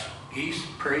ducks, geese,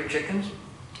 prairie chickens,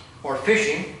 or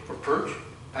fishing for perch,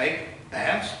 pike,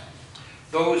 bass.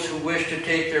 Those who wished to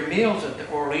take their meals at the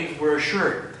Orleans were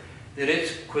assured that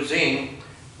its cuisine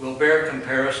will bear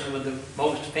comparison with the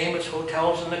most famous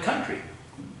hotels in the country.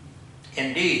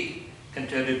 Indeed,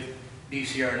 contended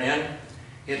BCRN,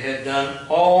 it had done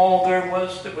all there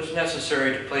was that was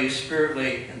necessary to place Spirit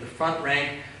Lake in the front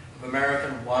rank of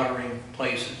American watering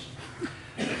places.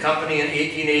 The company in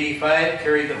 1885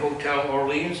 carried the Hotel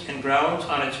Orleans and grounds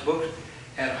on its books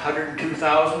at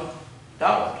 $102,000.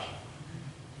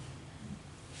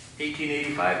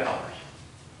 $1885.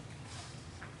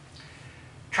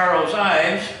 Charles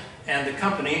Ives and the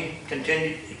company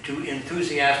continued to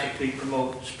enthusiastically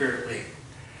promote Spirit Lake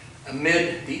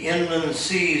amid the inland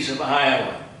seas of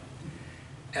Iowa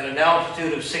at an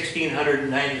altitude of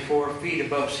 1,694 feet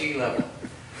above sea level.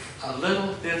 A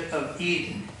little bit of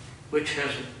Eden, which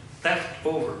has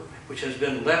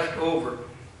been left over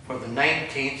for the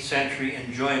 19th century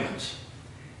enjoyments,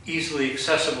 easily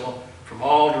accessible from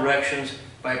all directions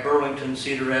by Burlington,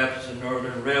 Cedar Rapids, and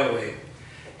Northern Railway,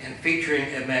 and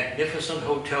featuring a magnificent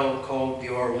hotel called the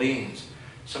Orleans,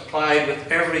 supplied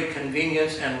with every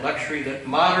convenience and luxury that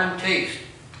modern taste,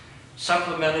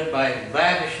 supplemented by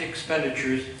lavish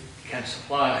expenditures, can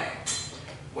supply.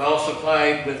 Well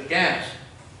supplied with gas,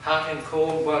 hot and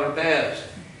cold water baths,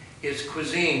 is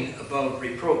cuisine above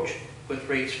reproach, with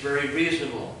rates very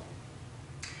reasonable,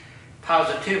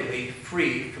 positively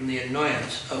free from the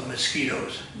annoyance of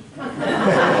mosquitoes.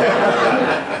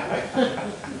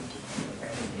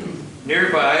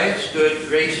 Nearby stood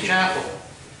Grace Chapel,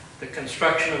 the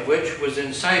construction of which was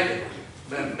incited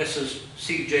by Mrs.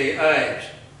 C.J. Ives.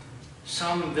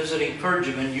 Some visiting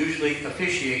clergymen usually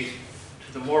officiate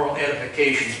to the moral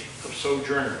edification of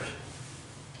sojourners.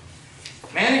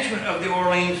 Management of the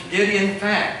Orleans did in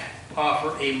fact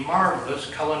offer a marvelous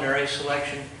culinary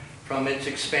selection from its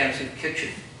expansive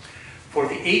kitchen. For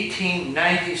the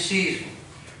 1890 season,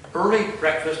 early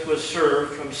breakfast was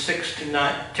served from 6 to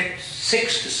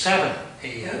 7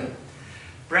 a.m.,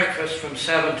 breakfast from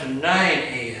 7 to 9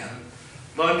 a.m.,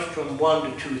 lunch from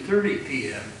 1 to 2:30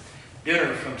 p.m.,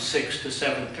 dinner from 6 to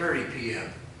 7:30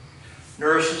 p.m.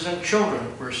 Nurses and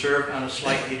children were served on a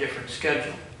slightly different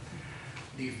schedule.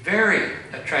 The very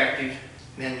attractive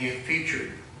menu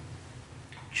featured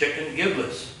chicken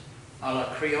giblets a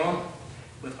la Creole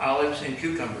with olives and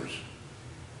cucumbers,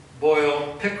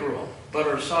 boiled pickerel,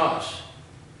 butter sauce,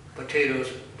 potatoes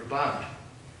brabant,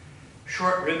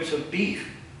 short ribs of beef,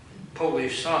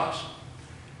 Polish sauce,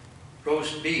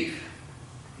 roast beef,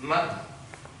 mutton,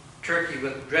 turkey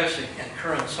with dressing and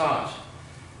currant sauce,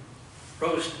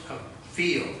 roast of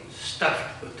veal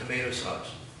stuffed with tomato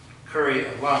sauce, curry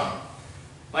of lamb,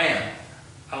 lamb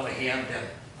a la Hiandem.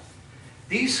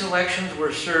 These selections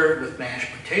were served with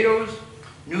mashed potatoes,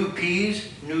 new peas,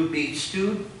 new beet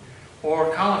stew,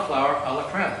 or cauliflower a la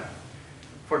creme.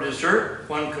 For dessert,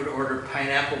 one could order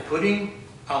pineapple pudding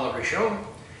a la Richaud,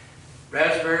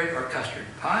 raspberry or custard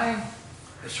pie,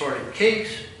 assorted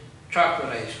cakes,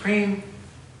 chocolate ice cream,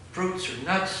 fruits or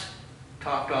nuts,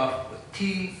 topped off with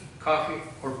tea, coffee,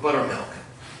 or buttermilk.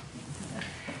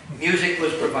 Music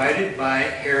was provided by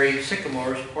Harry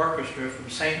Sycamore's orchestra from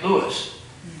St. Louis,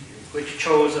 which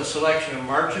chose a selection of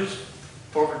marches,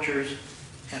 overtures,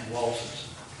 and waltzes.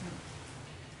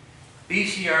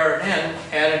 BCR&N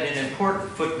added an important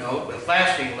footnote with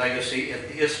lasting legacy at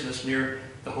the isthmus near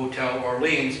the Hotel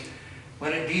Orleans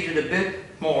when it deeded a bit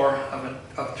more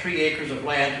of 3 acres of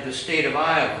land to the state of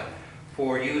Iowa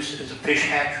for use as a fish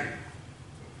hatchery.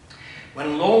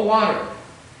 When low water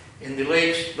in the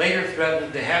lakes later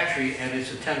threatened the hatchery and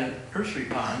its attendant nursery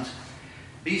ponds,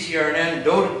 BCR&N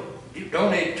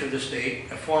donated to the state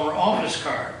a former office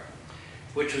car,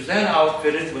 which was then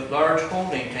outfitted with large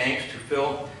holding tanks to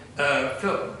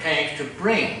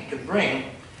bring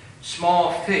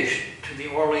small fish to the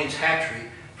Orleans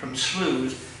hatchery from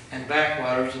sloughs and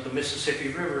backwaters of the Mississippi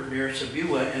River near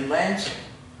Sebula and Lansing.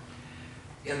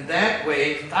 In that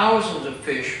way, thousands of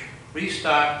fish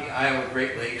restocked the Iowa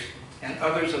Great Lakes and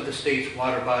others of the state's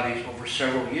water bodies over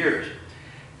several years.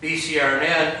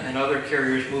 BCR&N and other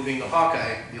carriers moving the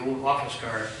Hawkeye, the old office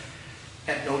car,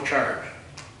 at no charge.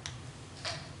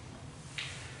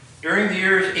 During the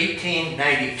years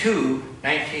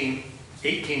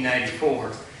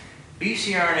 1894,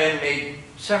 BCR&N made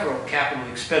several capital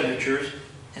expenditures,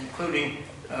 including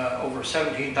over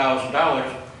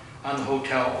 $17,000 on the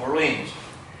Hotel Orleans.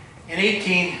 In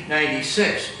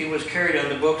 1896, it was carried on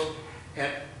the books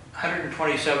at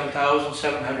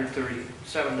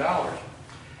 $127,737.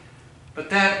 But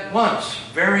that once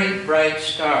very bright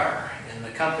star in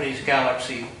the company's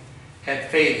galaxy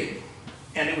had faded,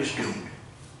 and it was doomed.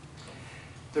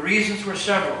 The reasons were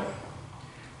several.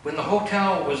 When the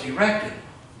hotel was erected,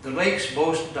 the lakes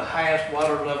boasted the highest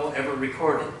water level ever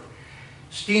recorded.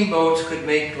 Steamboats could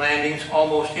make landings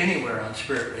almost anywhere on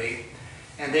Spirit Lake,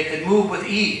 and they could move with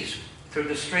ease through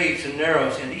the straits and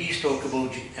narrows in East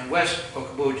Okoboji and West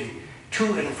Okoboji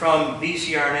to and from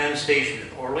BCR&N station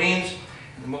at Orleans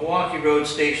and the Milwaukee Road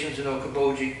stations in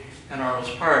Okoboji and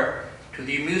Arnold's Park, to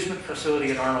the amusement facility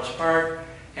at Arnold's Park,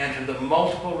 and to the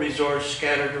multiple resorts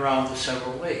scattered around the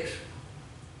several lakes.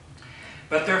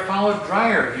 But there followed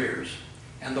drier years,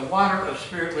 and the water of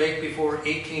Spirit Lake before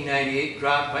 1898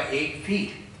 dropped by 8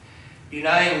 feet,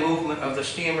 denying movement of the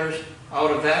steamers out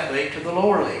of that lake to the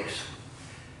lower lakes.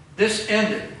 This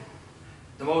ended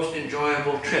the most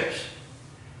enjoyable trips.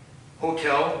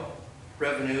 Hotel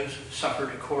revenues suffered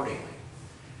accordingly.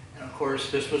 And of course,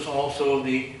 this was also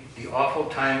the awful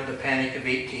time of the Panic of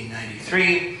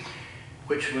 1893,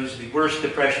 which was the worst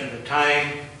depression of the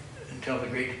time until the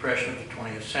Great Depression of the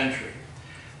 20th century.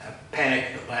 A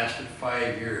panic that lasted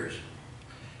 5 years.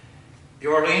 The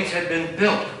Orleans had been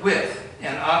built with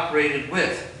and operated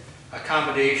with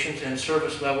accommodations and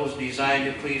service levels designed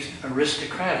to please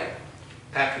aristocratic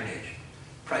patronage.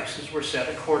 Prices were set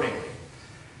accordingly.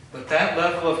 But that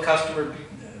level of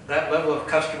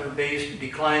customer base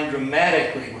declined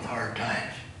dramatically with hard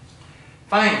times.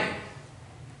 Finally,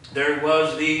 there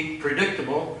was the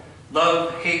predictable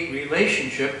love-hate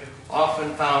relationship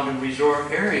often found in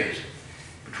resort areas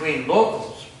between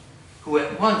locals who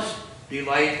at once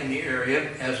delight in the area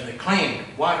as an acclaimed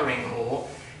watering hole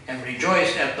and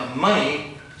rejoice at the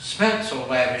money spent so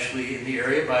lavishly in the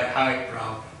area by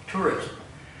highbrow tourists,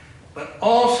 but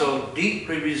also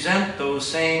deeply resent those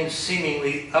same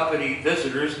seemingly uppity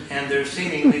visitors and their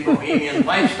seemingly bohemian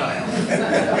lifestyle.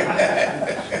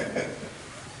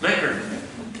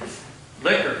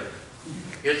 Liquor,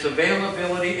 its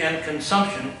availability and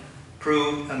consumption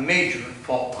proved a major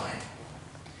fault line.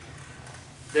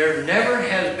 There never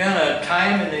has been a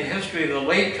time in the history of the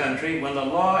Lake Country when the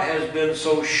law has been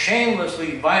so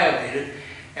shamelessly violated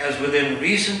as within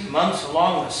recent months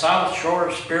along the south shore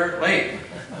of Spirit Lake,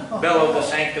 bellowed the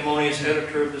sanctimonious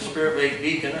editor of the Spirit Lake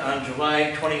Beacon on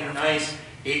July 29,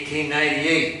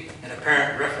 1898, in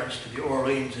apparent reference to the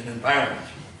Orleans and environs.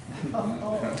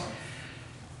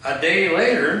 A day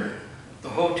later, the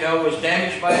hotel was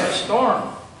damaged by a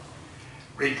storm.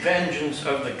 Revengeance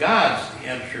of the gods, the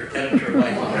editor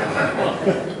liked.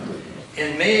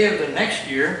 In May of the next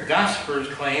year, gossipers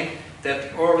claimed that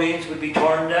the Orleans would be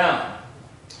torn down.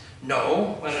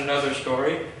 No, went another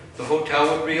story, the hotel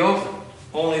would reopen.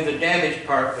 Only the damaged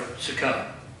part would succumb.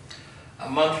 A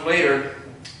month later,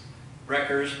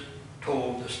 wreckers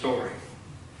told the story.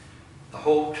 The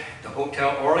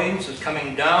Hotel Orleans is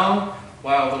coming down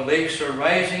while the lakes are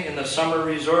rising and the summer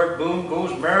resort boom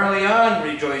goes merrily on,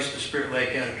 rejoiced the Spirit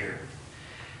Lake editor.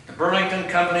 The Burlington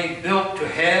Company built to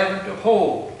have and to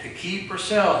hold, to keep or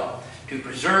sell, to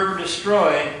preserve or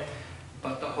destroy,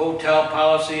 but the hotel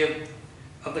policy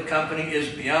of the company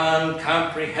is beyond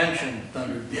comprehension,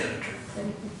 thundered the editor.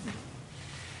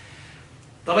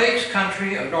 The Lakes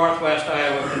country of northwest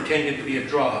Iowa continued to be a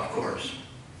draw, of course.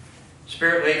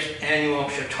 Spirit Lake's annual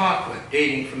Chautauqua,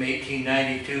 dating from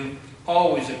 1892,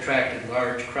 always attracted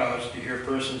large crowds to hear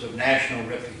persons of national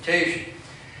reputation,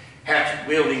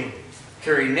 hatchet-wielding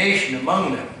Carrie Nation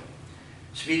among them,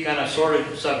 speak on assorted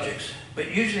subjects, but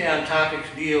usually on topics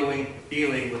dealing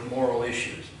with moral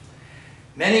issues.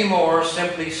 Many more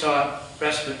simply sought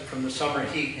respite from the summer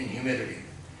heat and humidity.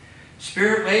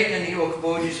 Spirit Lake and the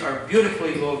Okobojies are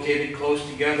beautifully located close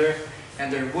together,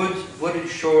 and their wooded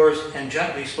shores and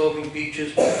gently sloping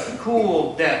beaches,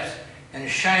 cool depths, and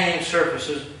shining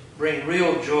surfaces bring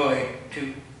real joy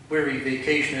to weary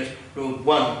vacationists, Road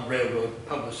 1 Railroad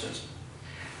publicists.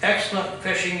 Excellent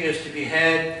fishing is to be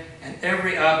had, and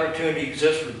every opportunity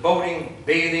exists for boating,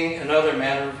 bathing, and other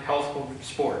manner of healthful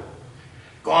sport.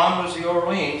 Gone was the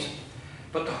Orleans,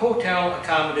 but the hotel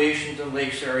accommodations in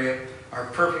Lakes area are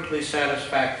perfectly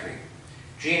satisfactory.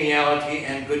 Geniality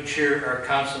and good cheer are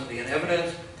constantly in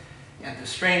evidence, and the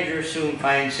stranger soon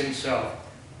finds himself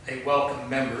a welcome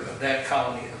member of that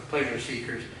colony of pleasure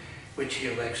seekers which he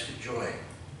elects to join.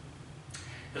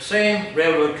 The same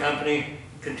railroad company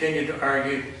continued to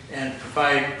argue and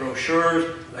provide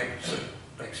brochures like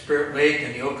Spirit Lake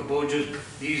and the Okobojies,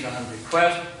 these on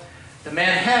request. The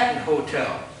Manhattan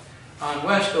Hotel on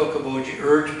West Okoboji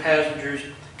urged passengers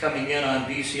coming in on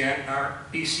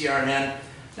BCRN,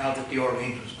 now that the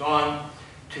Orleans was gone,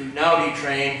 to now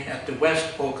detrain at the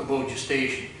West Okoboji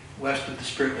station, west of the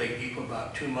Spirit Lake Depot,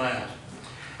 about 2 miles.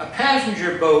 A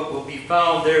passenger boat will be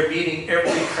found there meeting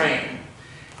every train,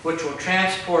 which will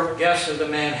transport guests of the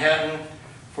Manhattan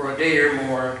for a day or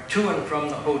more to and from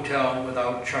the hotel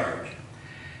without charge.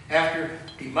 After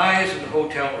demise of the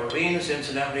Hotel Orleans,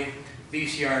 incidentally,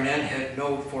 BCRN had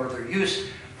no further use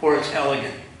for its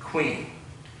elegant Queen,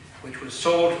 which was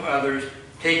sold to others,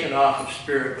 taken off of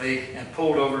Spirit Lake, and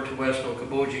pulled over to West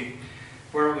Okoboji,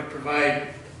 where it would provide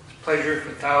pleasure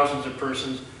for thousands of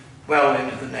persons well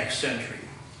into the next century.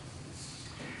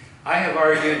 I have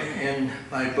argued in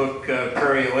my book,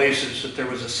 Prairie Oasis, that there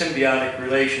was a symbiotic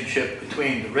relationship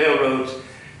between the railroads,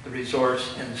 the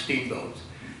resorts, and the steamboats.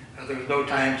 There's no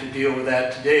time to deal with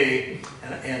that today,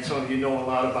 and some of you know a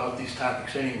lot about these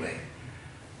topics anyway.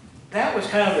 That was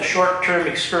kind of a short-term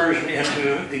excursion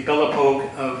into the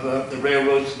Bellapoke of the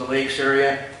railroads in the Lakes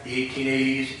area, the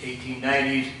 1880s,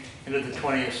 1890s, into the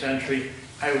 20th century.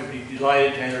 I would be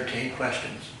delighted to entertain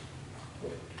questions.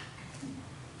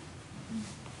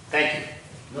 Thank you.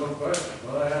 No question.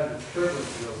 Well, I had the privilege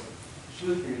of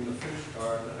sleeping in the fish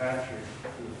car in the hatchery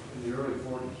in the early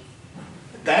 40s.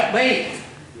 That late?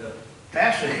 Yeah.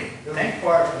 Fascinating. It was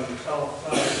parked on the south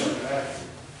side of the hatchery,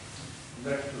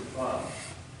 next to the farm.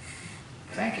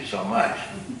 Thank you so much.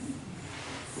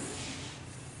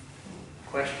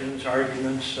 Questions,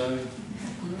 arguments?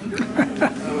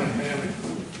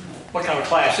 What kind of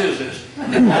class is this? I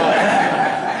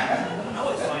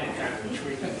always find it kind of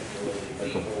intriguing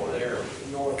that people there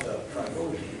north of Prairie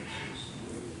Oasis.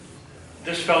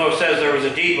 This fellow says there was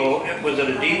a depot. Was it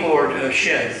a depot or a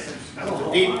shed?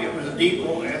 It was a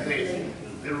depot, and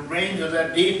the range of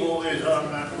that depot is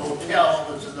on that hotel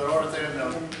that's in the north end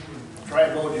of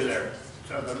Prairie Oasis there.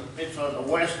 So it's on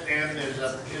the west end is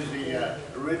the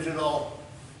original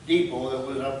depot that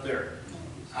was up there.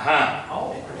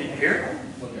 Oh, did you hear it?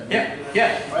 Yeah,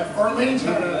 yeah. Orleans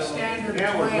had a standard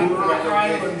Yeah, it was twin moved Rock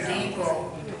right Island there.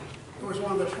 depot. It was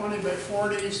one of the 20 by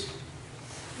 40s.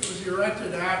 It was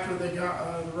erected after they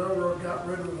got the railroad got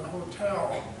rid of the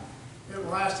hotel. It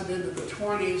lasted into the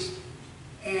 20s,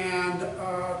 and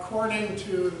according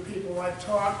to the people I've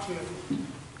talked to,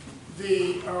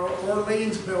 the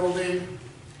Orleans building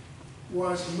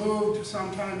was moved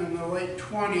sometime in the late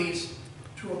 20s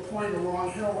to a point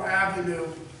along Hill Avenue,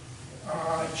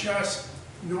 just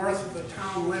north of the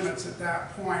town limits at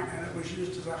that point, and it was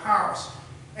used as a house.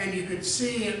 And you could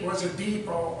see it was a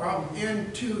depot up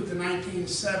into the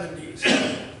 1970s.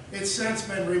 It's since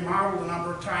been remodeled a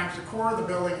number of times. The core of the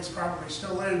building is probably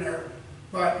still in there,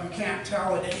 but you can't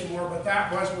tell it anymore. But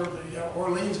that was where the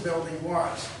Orleans building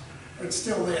was. It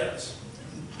still is.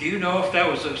 Do you know if that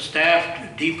was a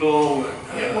staffed depot?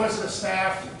 It was a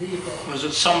staffed depot. Was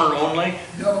it summer only?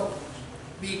 No,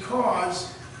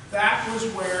 because that was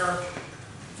where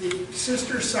the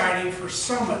sister siding for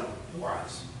Summit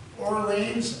was.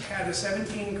 Orleans had a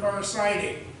 17-car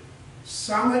siding.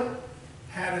 Summit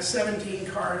had a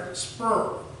 17-car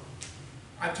spur.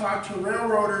 I talked to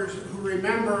railroaders who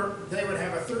remember they would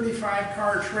have a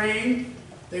 35-car train.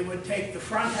 They would take the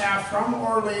front half from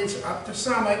Orleans up to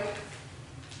Summit,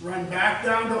 run back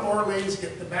down to Orleans,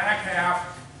 get the back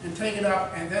half, and take it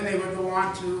up, and then they would go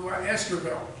on to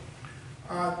Esterville.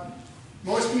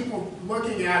 Most people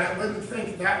looking at it wouldn't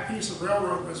think that piece of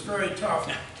railroad was very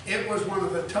tough. It was one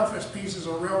of the toughest pieces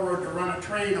of railroad to run a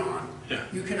train on. Yeah.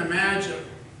 You can imagine.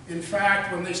 In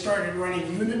fact, when they started running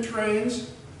unit trains,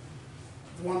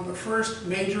 one of the first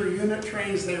major unit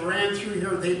trains they ran through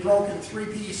here, they broke in 3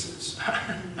 pieces.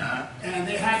 And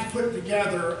they had to put it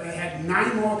together. It had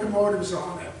 9 locomotives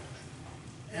on it.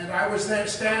 And I was there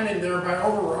standing there by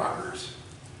overrockers.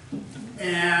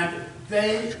 And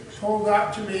they pulled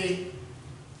up to me,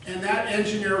 and that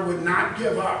engineer would not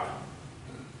give up.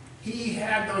 He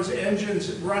had those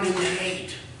engines running at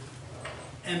 8,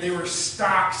 and they were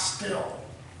stock still.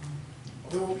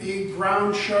 The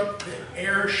ground shook, the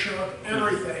air shook,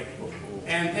 everything.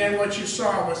 And then what you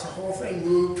saw was the whole thing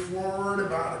moved forward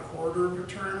about a quarter of a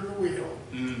turn of the wheel.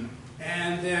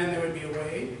 And then there would be a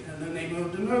wait, and then they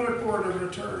moved another quarter of a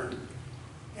turn.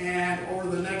 And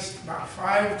over the next about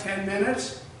 5–10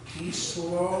 minutes, he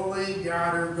slowly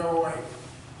got her going.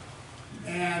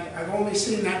 And I've only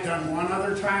seen that done one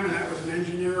other time, and that was an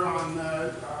engineer on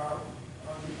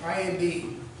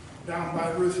I&D down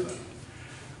by Ruthven.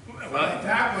 Well,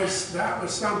 That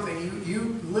was something.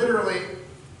 You literally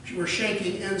were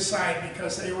shaking inside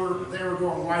because they were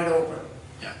going wide open.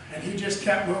 yeah. And he just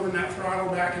kept moving that throttle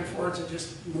back and forth and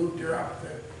just moved her up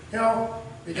the hill.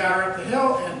 They got her up the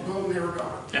hill, and boom, they were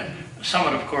gone. Yeah.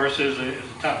 Summit, of course, is the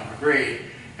top of a grade,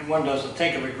 and one doesn't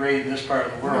think of a grade in this part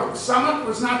of the No, world. Summit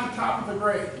was not the top of the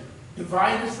grade.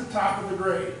 Divide is the top of the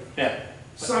grade. Yeah.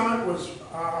 Summit was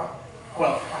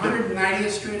Well, 190th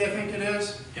Street, I think it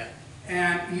is. Yeah.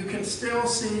 And you can still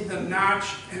see the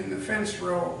notch in the fence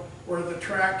row where the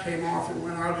track came off and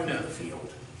went out into Yeah. the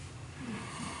field.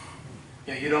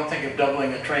 Yeah, you don't think of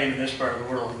doubling a train in this part of the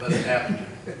world, but it happened.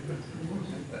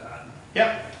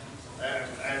 Yeah.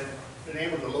 I've been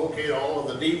able to locate all of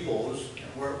the depots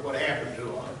and what happened to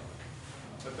them.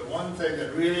 But the one thing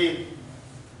that really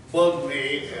bugged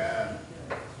me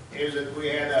is that we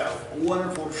had a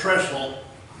wonderful trestle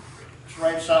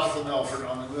right south of Milford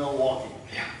on the Milwaukee.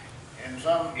 Yeah. And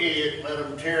some idiot let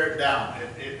them tear it down.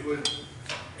 It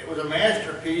was a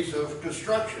masterpiece of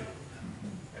construction.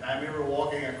 And I remember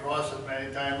walking across it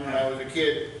many times when I was a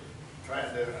kid,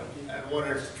 trying to, I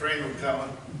wondered if the train was coming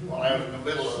while I was in the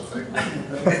middle of the thing.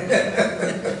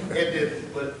 It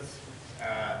didn't, but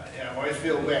I always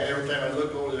feel bad every time I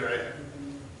look over there.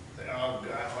 I think, oh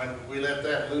God, why did we let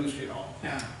that loose, you know?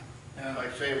 Yeah. Yeah.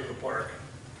 Like say it was a park.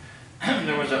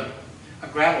 There was a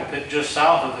gravel pit just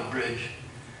south of the bridge,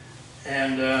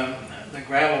 and the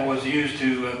gravel was used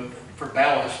for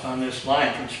ballast on this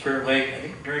line from Spirit Lake, I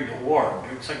think during the war,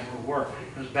 during the Second World War.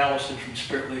 It was ballasted from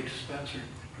Spirit Lake to Spencer,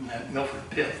 from that Milford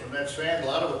pit. From that sand, a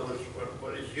lot of it was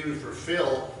what is used for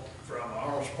fill from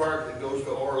Arnold's Park that goes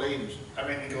to Orleans. I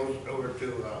mean, it goes over to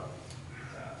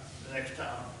the next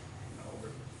town, over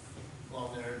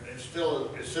along there. It's still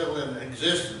in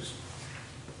existence.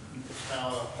 It's now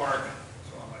a park,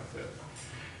 something like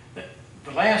that.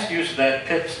 The last use of that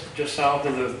pit just south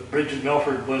of the bridge in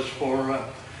Milford was for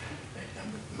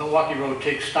Milwaukee Road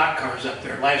takes stock cars up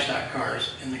there, livestock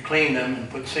cars, and they clean them and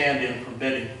put sand in for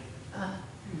bedding.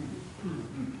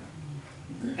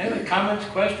 Any comments,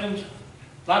 questions?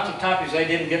 Lots of topics I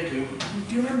didn't get to.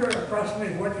 Do you remember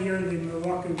approximately what year the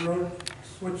Milwaukee Road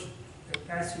switched the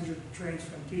passenger trains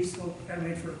from diesel,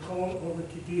 for coal, over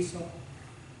to diesel?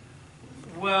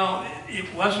 Well, it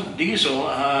wasn't diesel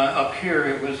up here,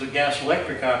 it was a gas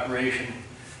electric operation,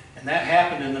 and that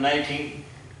happened in the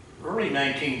early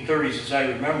 1930s as I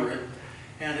remember it.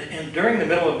 And during the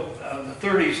middle of the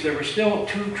 30s, there were still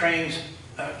 2 trains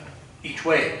each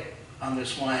way on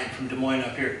this line from Des Moines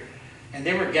up here, and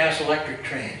they were gas electric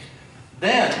trains.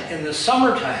 Then in the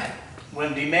summertime,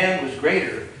 when demand was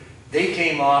greater, they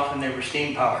came off and they were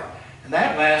steam powered. And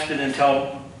that lasted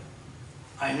until,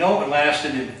 I know it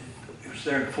lasted it was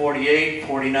there in 48,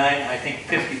 49, I think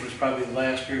 50 was probably the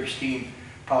last year of steam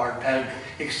powered pattern,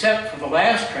 except for the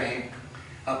last train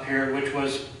up here, which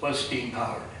was steam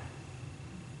powered.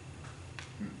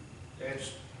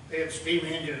 They had steam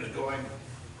engines going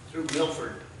through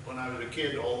Milford when I was a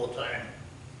kid all the time.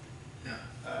 Yeah.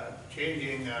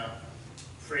 Changing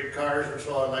freight cars or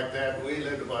something like that. We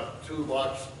lived about 2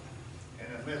 blocks in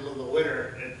the middle of the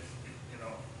winter. And,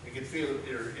 you could feel it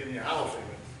in your house even.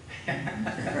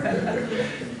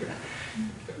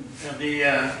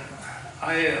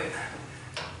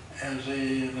 As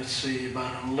a, let's see,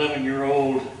 about an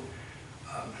 11-year-old,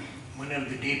 went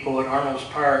into the depot at Arnold's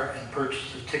Park and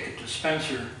purchased a ticket to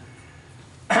Spencer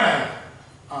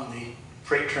on the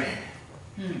freight train.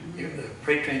 The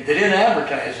freight train, they didn't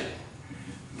advertise it,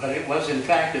 but it was in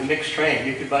fact a mixed train.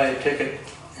 You could buy a ticket,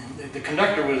 and the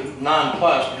conductor was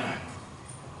nonplussed.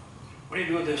 What do you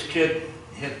do with this kid?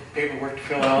 He had paperwork to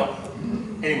fill out.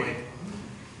 Anyway,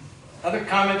 other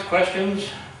comments, questions?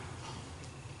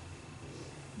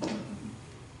 So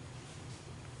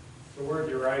where'd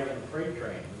you ride on the freight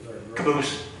train? Was there a road?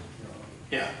 Caboose.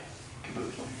 Yeah,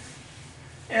 caboose.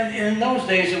 And in those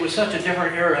days, it was such a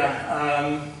different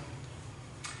era.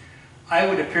 I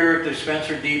would appear at the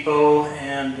Spencer Depot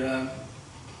and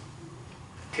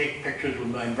take pictures with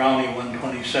my Brownie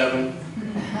 127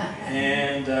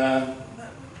 and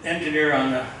engineer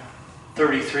on the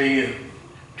 33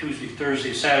 Tuesday,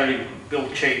 Thursday, Saturday, Bill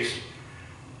Chase,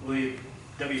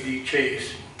 W.D.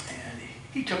 Chase, and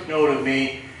he took note of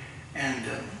me. And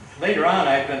later on,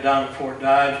 I'd been down at Fort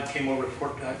Dodge and came over to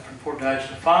from Fort Dodge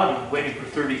to Fodden, waiting for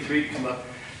 33 to come up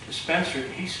to Spencer.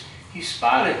 He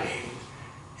spotted me,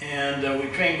 and the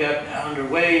train got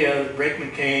underway. The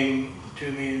brakeman came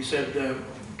to me and said,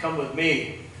 "Come with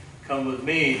me, come with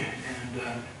me." And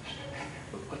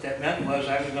what that meant was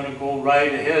I was going to go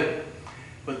right ahead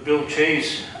with Bill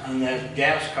Chase on that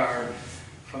gas car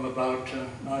from about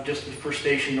just the first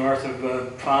station north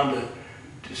of Fonda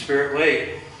to Spirit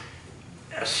Lake.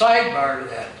 A sidebar to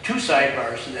that, two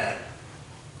sidebars to that.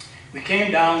 We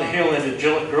came down the hill into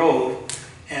Gillett Grove,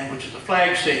 which is a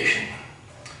flag station.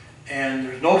 And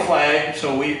there's no flag,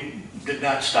 so we did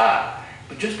not stop.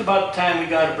 But just about the time we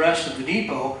got abreast of the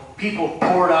depot, people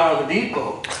poured out of the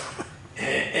depot.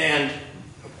 And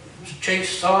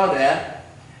Chase saw that.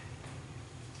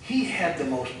 He had the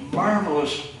most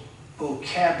marvelous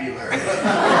vocabulary.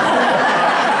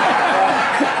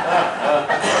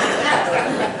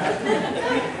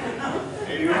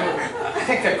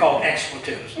 I think they're called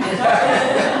expletives.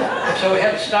 So we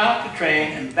had to stop the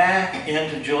train and back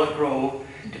into Gillett Grove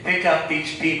to pick up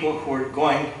these people who were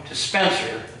going to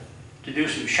Spencer to do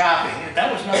some shopping.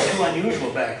 That was not too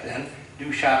unusual back then,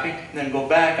 do shopping, and then go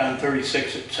back on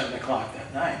 36 at 7 o'clock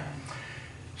that night.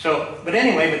 So, but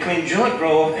anyway, between Gillett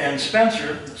Grove and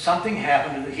Spencer, something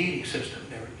happened to the heating system.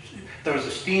 There was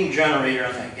a steam generator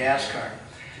on that gas car.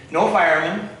 No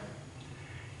fireman.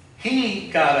 He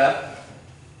got up.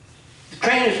 The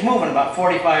train is moving about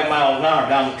 45 miles an hour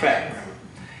down the track.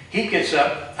 He gets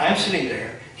up. I'm sitting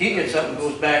there. He gets up and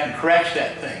goes back and corrects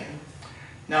that thing.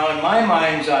 Now, in my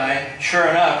mind's eye, sure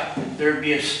enough, there'd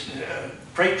be a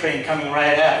freight train coming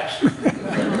right at us.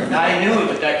 I knew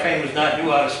that that train was not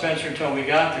due out of Spencer until we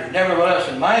got there. Nevertheless,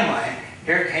 in my mind,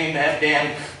 here came that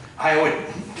damn Highway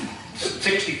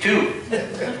 62.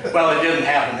 Well, it didn't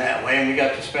happen that way, and we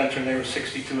got to Spencer and there were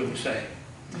 62 in the sight.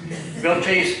 Bill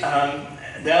Chase, I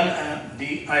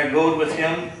rode with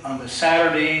him on the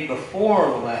Saturday before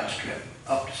the last trip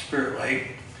up to Spirit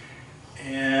Lake.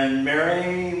 And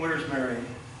Mary, where's Mary?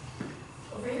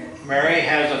 Over here. Mary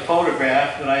has a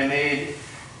photograph that I made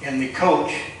in the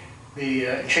coach,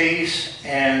 the Chase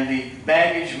and the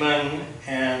baggageman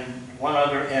and one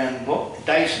other, and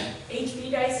Dyson. H.B.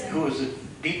 Dyson. Who was the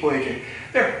depot agent.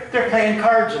 They're playing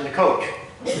cards in the coach.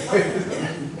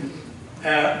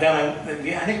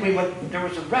 I think we went, there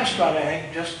was a restaurant, I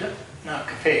think, not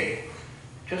cafe,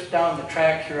 just down the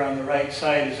track here on the right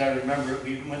side, as I remember it.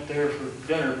 We went there for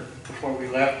dinner before we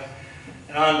left,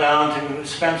 and on down to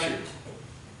Spencer.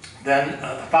 Then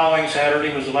the following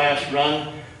Saturday was the last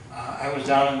run. I was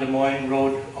down in Des Moines,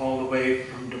 rode all the way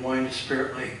from Des Moines to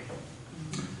Spirit Lake.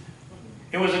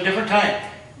 It was a different time.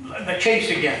 The Chase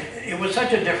again, it was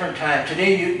such a different time.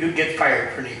 Today you'd get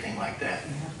fired for anything like that.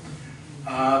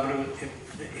 But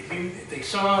if they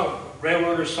saw,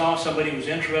 railroaders saw somebody who was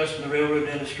interested in the railroad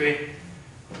industry,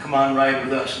 come on, ride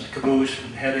with us in the caboose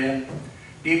and head in.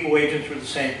 Depot agents were the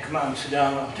same. Come on, sit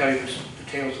down, I'll tell you the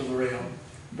tales of the rail.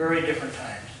 Very different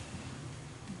times.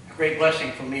 A great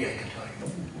blessing for me, I can tell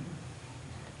you.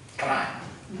 Come on.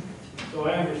 So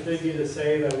I understood you to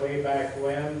say that way back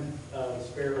when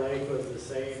Spirit Lake was the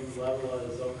same level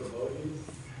as Okoboji's?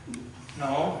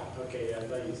 No. Okay, I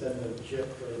thought you said the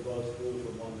ship or the boats flew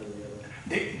from one to the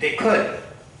other. They could.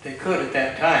 They could at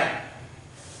that time.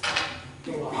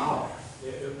 Well, how?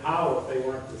 How if they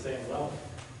weren't the same level?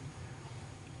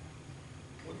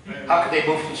 How could they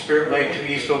move from Spirit Lake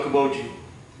to East Okoboji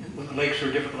when the lakes are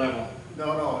a different level?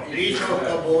 No, East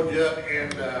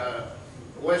Okoboji and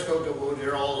West Okoboji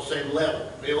are all the same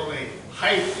level. The only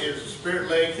height is Spirit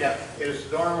Lake is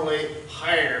normally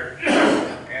higher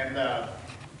and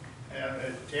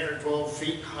 10 or 12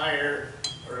 feet higher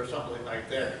or something like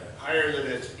that. Higher than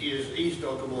it is East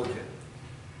Okoboji.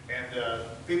 And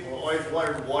people always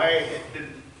wondered why it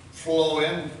didn't flow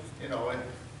in, you know, and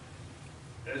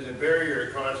there's a barrier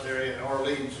across there in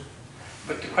Orleans.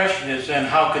 But the question is then,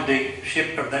 how could they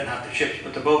ship, or not the ships,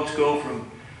 but the boats go from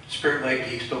Spirit Lake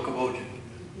to East Okoboji?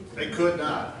 They could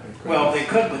not. Well, they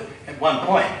could at one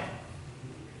point.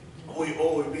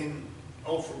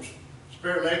 From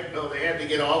Spirit Lake, no, they had to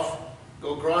get off,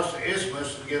 go across the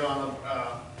isthmus and get on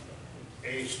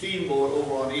a steamboat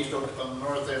over on the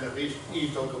north end of East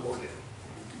Okoboji.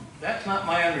 That's not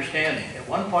my understanding. At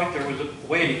one point, there was a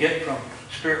way to get from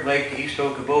Spirit Lake to East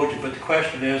Okoboji, but the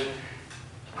question is,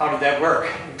 how did that work?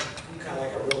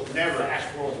 Never.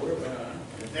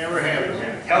 Never happened.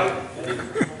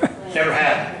 Yep. Never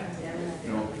happened.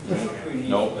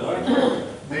 Nope.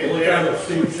 The only time a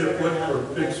steamship went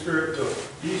from Big Spirit to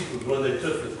east was when they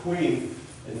took the Queen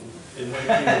in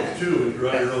 1902 and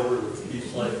brought it over to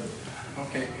East Lake.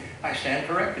 Okay, I stand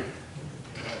corrected.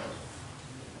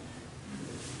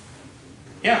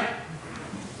 Yeah.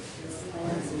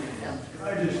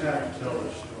 I just have to tell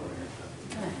this story.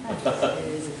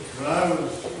 When I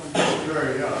was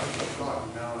very young, I'm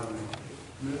talking now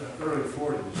in the early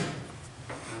 40s,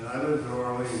 and I lived in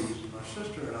Orleans. My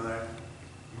sister and I,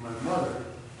 and my mother,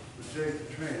 would take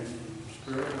the train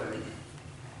from Spirit Lake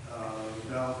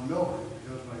down to Milford,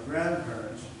 because my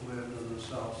grandparents lived on the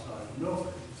south side of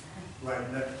Milford, right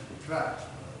next to the tracks, by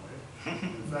the way.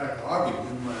 In fact, Aubrey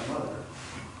knew my mother,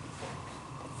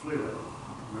 Fleetwood.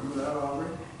 Remember that,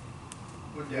 Aubrey?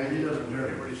 Yeah, he doesn't hear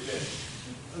me. What he said.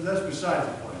 That's beside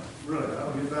the point, really.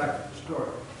 I'll get back to the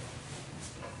story.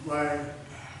 My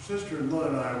sister and mother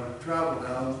and I would travel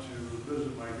down to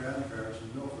visit my grandparents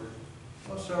in Milford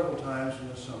several times in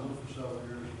the summer for several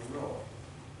years in a row.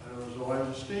 And it was always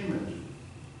a steam engine.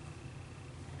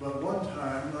 But one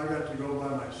time I got to go by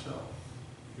myself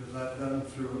because I'd been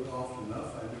through it often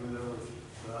enough. I knew that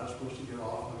I was supposed to get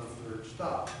off at a third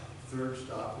stop. The third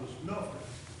stop was Milford.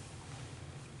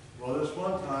 Well, this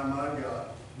one time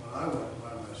when I went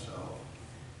by myself,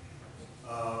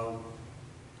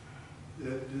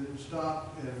 it didn't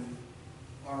stop in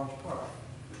Arnold's Park.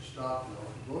 It stopped in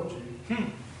Okoboji,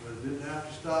 but it didn't have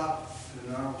to stop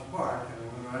in Arnold's Park, and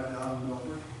it went right down to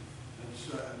Milford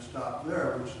and stopped there,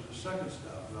 which is the second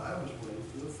stop. But I was waiting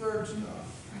for the third stop.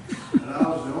 And I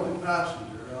was the only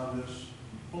passenger on this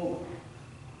Pullman.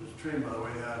 This train, by the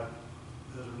way, has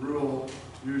a rule,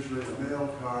 usually a mail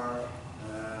car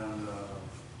and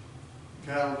a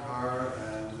cattle car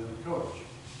and then a coach.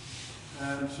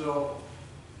 And so,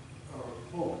 or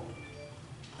Pullman.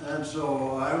 And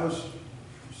so I was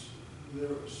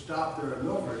stopped there at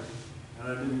Milford, and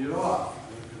I didn't get off.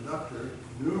 And the conductor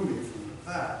knew me from the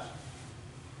past,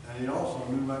 and he also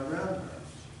knew my grandparents.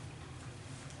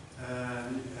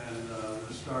 And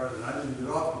it started, and I didn't get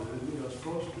off, because I didn't think I was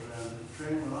supposed to. And the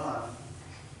train went on,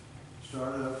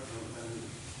 started up, and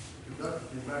the conductor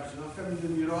came back and said, "How come you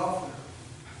didn't get off there?"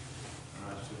 And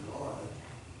I said, "Oh, I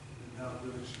didn't have a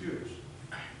good excuse."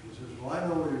 He says, "Well, I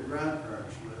know where your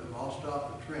grandparents live. I'll stop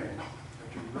the train at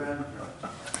your grandparents."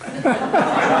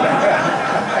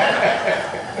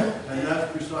 And that's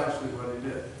precisely what he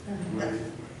did.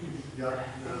 We got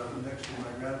next to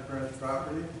my grandparents'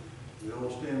 property. The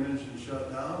old steam engine shut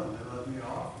down, and they let me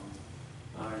off.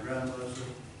 And my grandmother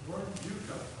said, "Where did you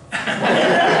come from?"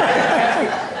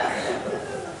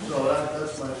 So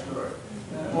that's my story.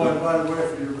 Oh, and by the way,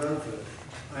 for your benefit,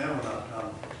 I am an out-of-town.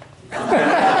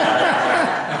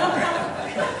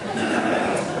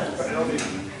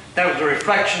 That was a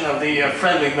reflection of the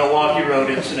friendly Milwaukee Road,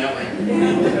 incidentally.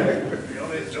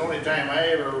 The only time I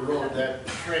ever rode that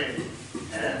train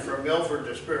from Milford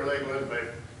to Spirit Lake was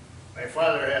my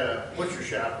father had a butcher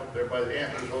shop up there by the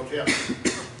Antlers Hotel.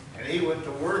 And he went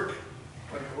to work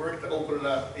to open it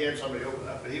up. He had somebody open it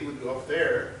up, but he would go up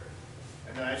there.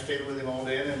 And then I stayed with him all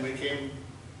day, and then we came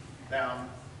down.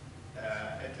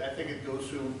 I think it goes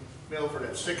through Milford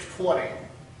at 6:20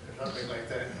 or something like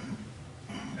that. And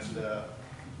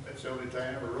that's the only time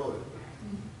I ever rode it.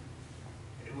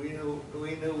 We knew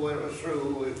what it was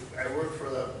through. I worked for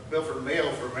the Milford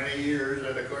Mail for many years,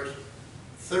 and of course,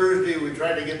 Thursday we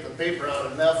tried to get the paper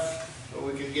out enough so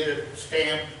we could get it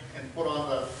stamped and put on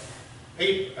the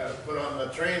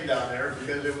train down there,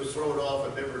 because it was thrown off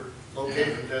at different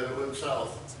locations as it went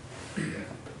south.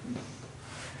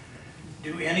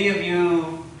 Do any of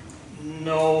you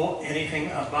know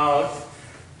anything about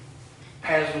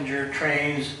passenger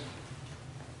trains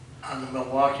on the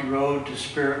Milwaukee Road to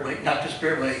Spirit Lake, not to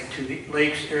Spirit Lake, to the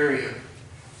lakes area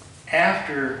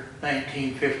after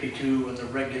 1952 when the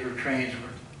regular trains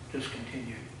were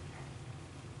discontinued?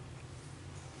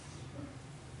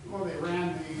 Well, they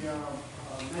ran the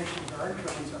National Guard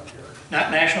trains up here.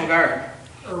 Not National Guard.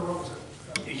 or what was it?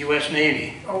 U.S.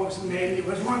 Navy. Oh, it was the Navy, it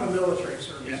was one of the military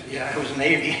services. Yeah, it was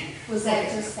Navy. Was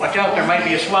that just? Watch out, there might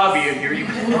be a swabby in here.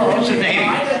 It's a Navy.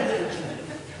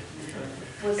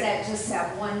 Was that just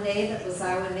that one day that was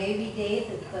our Navy Day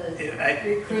that the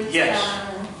recruits yes.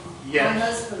 got on? Yes. My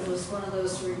husband was one of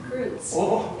those recruits.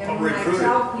 Oh, a And when I recruiter.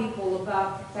 tell people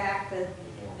about the fact that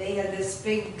they had this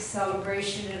big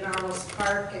celebration in Arnold's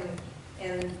Park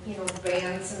and you know,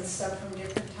 bands and stuff from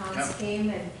different towns Yep.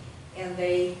 came and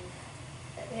they,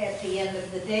 at the end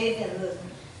of the day, then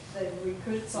the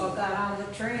recruits all got on the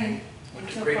train and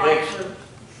took Great off Lakes. for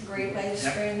Great Lakes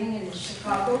Yep. training in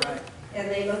Chicago. Right. And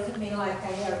they looked at me like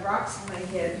I had rocks in my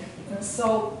head.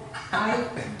 So I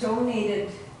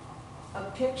donated a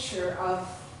picture of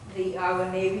the Iowa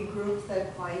Navy group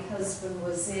that my husband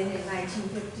was in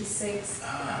 1956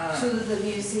 to the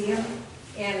museum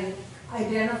and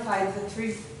identified the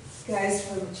 3 guys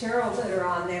from Terrell that are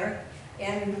on there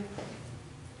and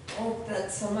hope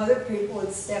that some other people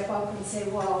would step up and say,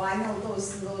 well, I know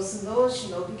those and those and those,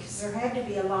 you know, because there had to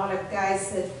be a lot of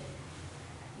guys that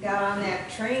got on that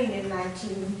train in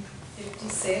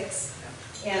 1956,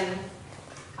 and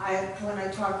when I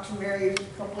talked to Mary a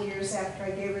couple years after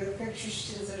I gave her the picture,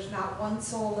 she says there's not one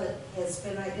soul that has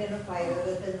been identified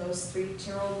other than those 3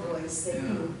 Terrell boys that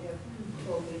you have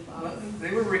told me Well, about.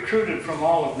 they were recruited from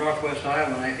all of northwest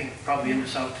Iowa, and I think probably into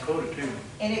South Dakota too.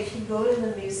 And if you go to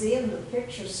the museum, the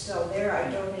picture's still there. I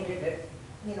donated it,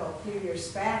 you know, a few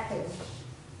years back, and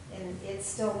it's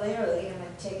still there. They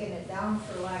haven't taken it down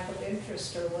for lack of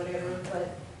interest or whatever,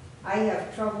 but I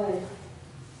have trouble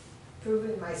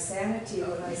proving my sanity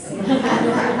when I say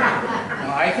that.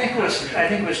 No, I think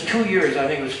it was 2 years. I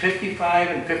think it was 55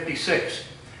 and 56.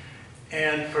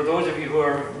 And for those of you who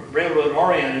are railroad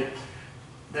oriented,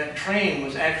 that train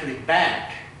was actually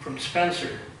backed from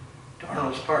Spencer to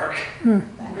Arnold's Park.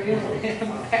 Really?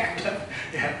 Backed up.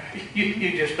 Yeah,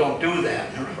 you just don't do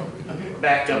that.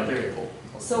 Backed up there.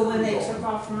 So when they took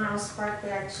off from Arnold's Park,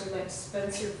 they actually went to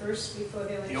Spencer first before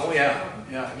they went to Oh yeah,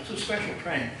 yeah. It was a special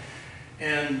train.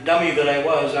 And dummy that I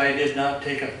was, I did not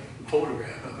take a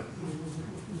photograph of it.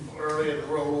 Early in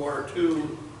World War II,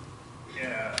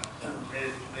 yeah,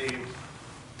 the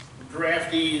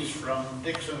draftees from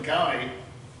Dixon County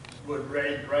would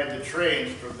ride the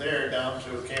trains from there down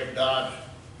to Camp Dodge.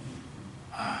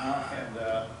 And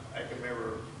I can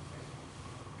remember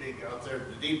being out there at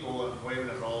the depot and waving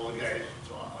at all the guys and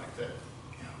so on like that.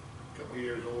 Yeah. A couple of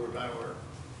years older than I were.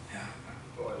 Yeah.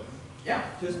 Was. Yeah.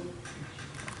 Just,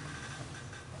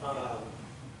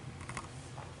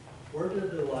 where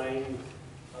did the line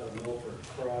out of Milford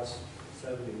cross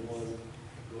 71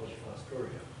 go to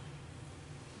Astoria?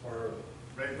 Or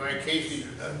Right by Casey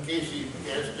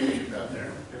gas station down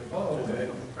there. oh, okay.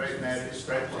 Right in that, it's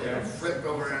right there, flipped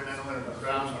over and then went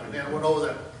around, and then went over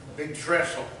that big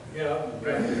trestle. Yeah. Right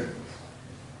there.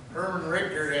 Herman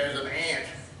Richter has an aunt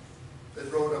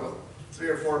that wrote 3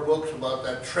 or 4 books about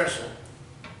that trestle.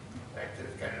 In fact,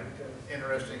 it's kind of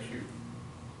interesting.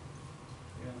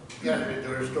 She got into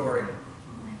her story.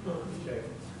 Okay.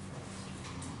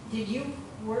 Did you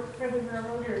work for the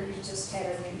railroad or you just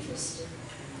had an interest in it?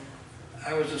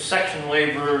 I was a section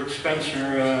laborer at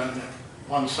Spencer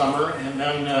one summer, and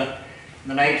then in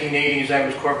the 1980s I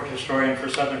was corporate historian for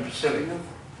Southern Pacific.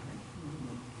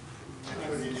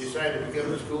 When you decided to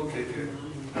become a school teacher.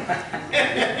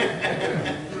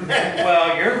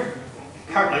 Well, you're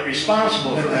partly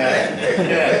responsible for that.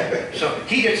 Yeah. So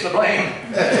he gets the blame.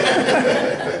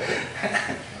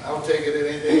 I'll take it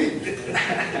any day. I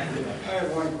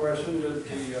have one question. Did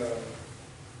the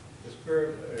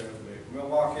Spirit, the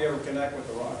Milwaukee ever connect with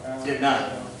the Rock Island? Did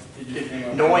not.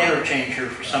 No interchange here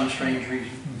for some strange reason.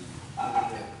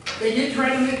 They did try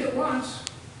to make it once.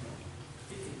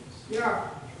 Yeah.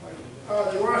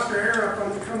 They lost their air up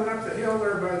on coming up the hill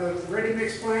there by the ready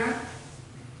mix plant.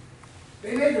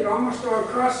 They made it almost all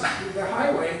across the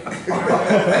highway. I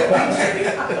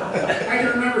can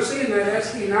remember seeing that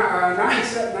SD9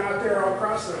 sitting out there all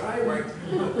across the highway.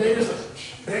 They just,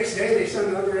 next day they sent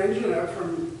another engine up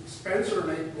from Spencer and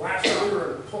they latched on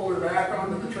her and pulled her back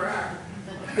onto the track.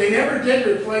 They never did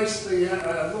replace the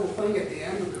little thing at the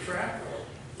end of the track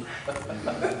though.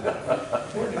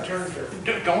 Where'd the turn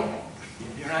don't,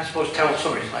 you're not supposed to tell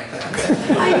stories like that.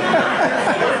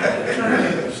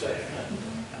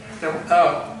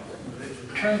 The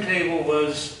turntable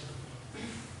was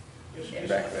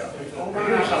Back there.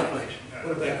 here someplace.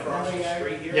 Would they cross the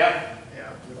street here? Yep.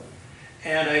 Yeah.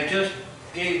 And I just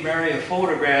gave Mary a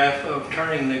photograph of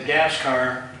turning the gas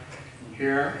car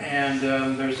here, and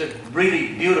there's a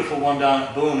really beautiful one down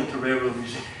at Boone at the Railroad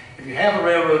Museum. If you have a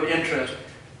railroad interest,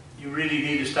 you really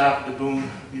need to stop at the Boone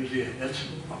Museum. It's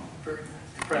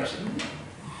impressive.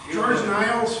 George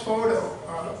Niles' photo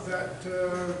of that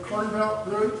Corn Belt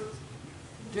route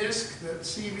disc that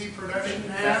CV Production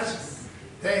has,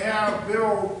 they have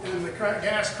Bill in the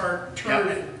gas cart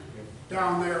turning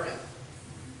down there.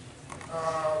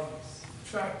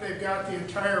 In fact, they've got the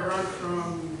entire run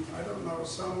from, I don't know,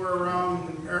 somewhere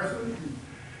around Marathon.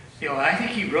 You know, I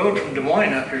think he rode from Des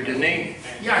Moines up here, didn't he?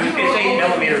 Yeah, he It's rode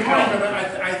 8mm over, film.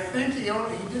 but I think he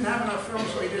didn't have enough film,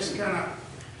 so he just kind of,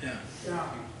 Yeah.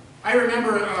 I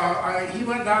remember he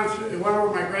went down through, went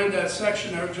over my granddad's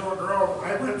section there at Joe Grove.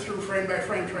 I went through frame by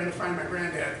frame trying to find my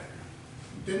granddad.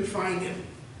 Didn't find him.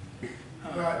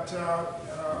 But,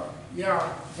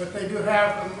 yeah, but they do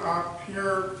have them up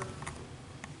here.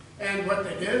 And what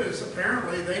they did is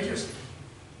apparently they just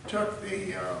took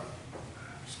the,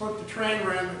 split the train,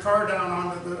 ran the car down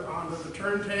onto the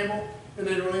turntable, and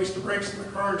they released the brakes in the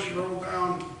car, and she rolled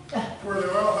down where the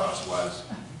oil house was.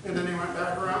 And then they went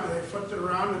back around, and they flipped it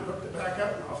around and hooked it back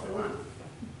up, and off they went.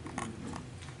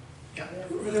 Yeah.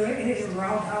 Were there any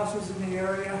roundhouses in the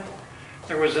area?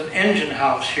 There was an engine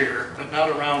house here, but not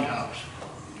a roundhouse.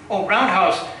 Oh,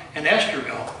 roundhouse in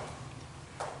Esterville.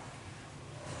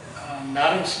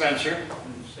 Not in Spencer.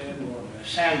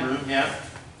 Sanborn, yeah.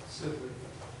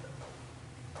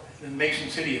 In Mason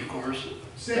City, of course.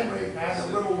 Sibley had a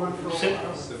little one for a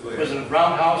while. Was it a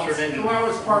roundhouse or an engine? Well, it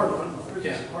was part of one, it was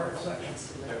just part of the section.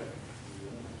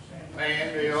 I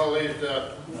envy all these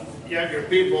younger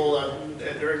people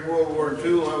during World War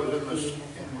II. I was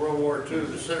in World War II,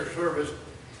 the center service,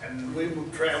 and we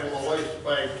would travel a ways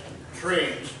by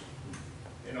trains,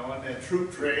 you know, and then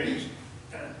troop trains.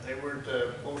 They weren't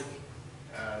the most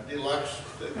deluxe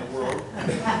in the world.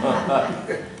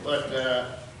 But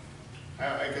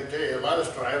I can tell you a lot of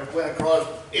stories. I went across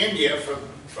India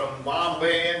from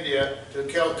Bombay, India to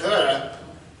Calcutta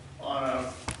on an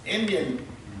Indian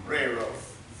railroad.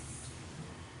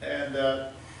 And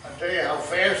I'll tell you how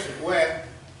fast it went.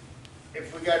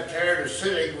 If we got tired of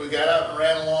sitting, we got up and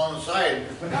ran along the side.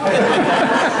 And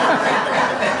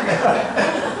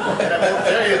I won't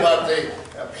tell you about the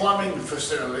plumbing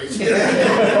facilities. We can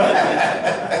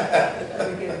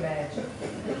imagine.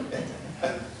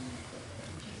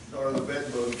 Nor the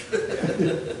bedrooms.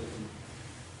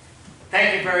 Thank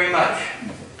you very much.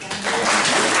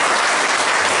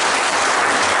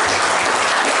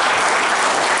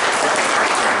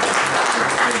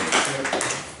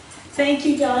 Thank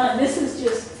you, Don. This is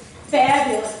just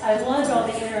fabulous. I loved all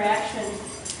the interaction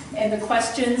and the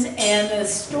questions and the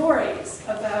stories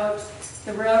about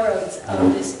the railroads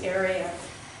of this area.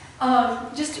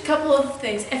 Just a couple of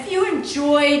things. If you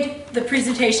enjoyed the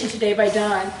presentation today by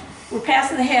Don, we're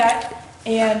passing the hat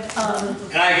and...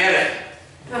 Can I get it?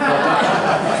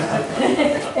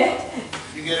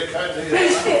 You get a cut.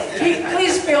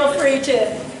 Please feel free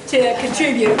to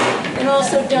contribute. And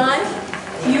also, Don,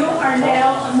 you are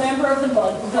now a member of the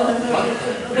Mug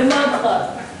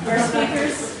Club, where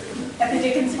speakers at the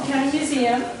Dickinson County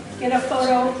Museum get a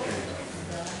photo,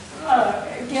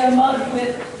 get a mug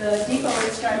with the depot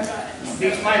inscribed on it.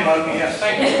 It's my mug, yes,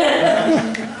 thank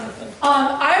you.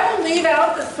 I will leave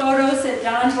out the photos that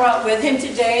Don brought with him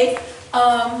today.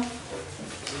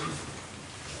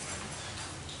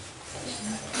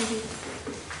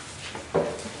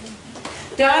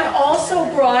 Don also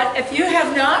brought, if you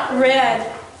have not read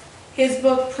his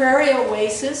book, Prairie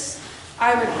Oasis,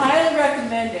 I would highly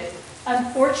recommend it.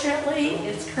 Unfortunately,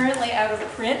 it's currently out of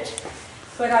print,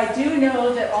 but I do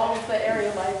know that all of the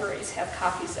area libraries have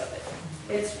copies of it.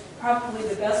 It's probably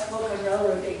the best book on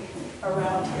railroading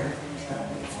around here.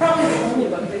 It's probably the only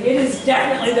book, but it is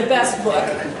definitely the best book.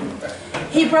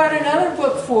 He brought another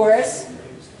book for us,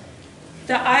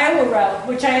 The Iowa Route,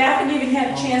 which I haven't even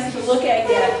had a chance to look at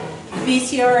yet.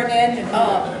 BCRN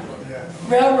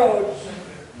Railroad,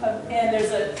 and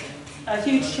there's a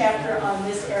huge chapter on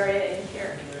this area in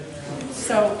here.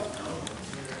 So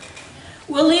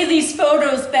we'll leave these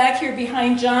photos back here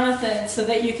behind Jonathan so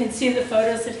that you can see the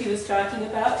photos that he was talking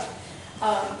about.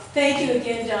 Thank you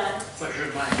again, Don. Pleasure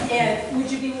of mine. And would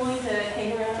you be willing to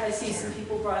hang around? I see some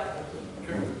people brought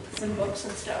some books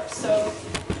and stuff. So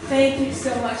thank you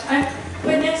so much.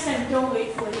 But next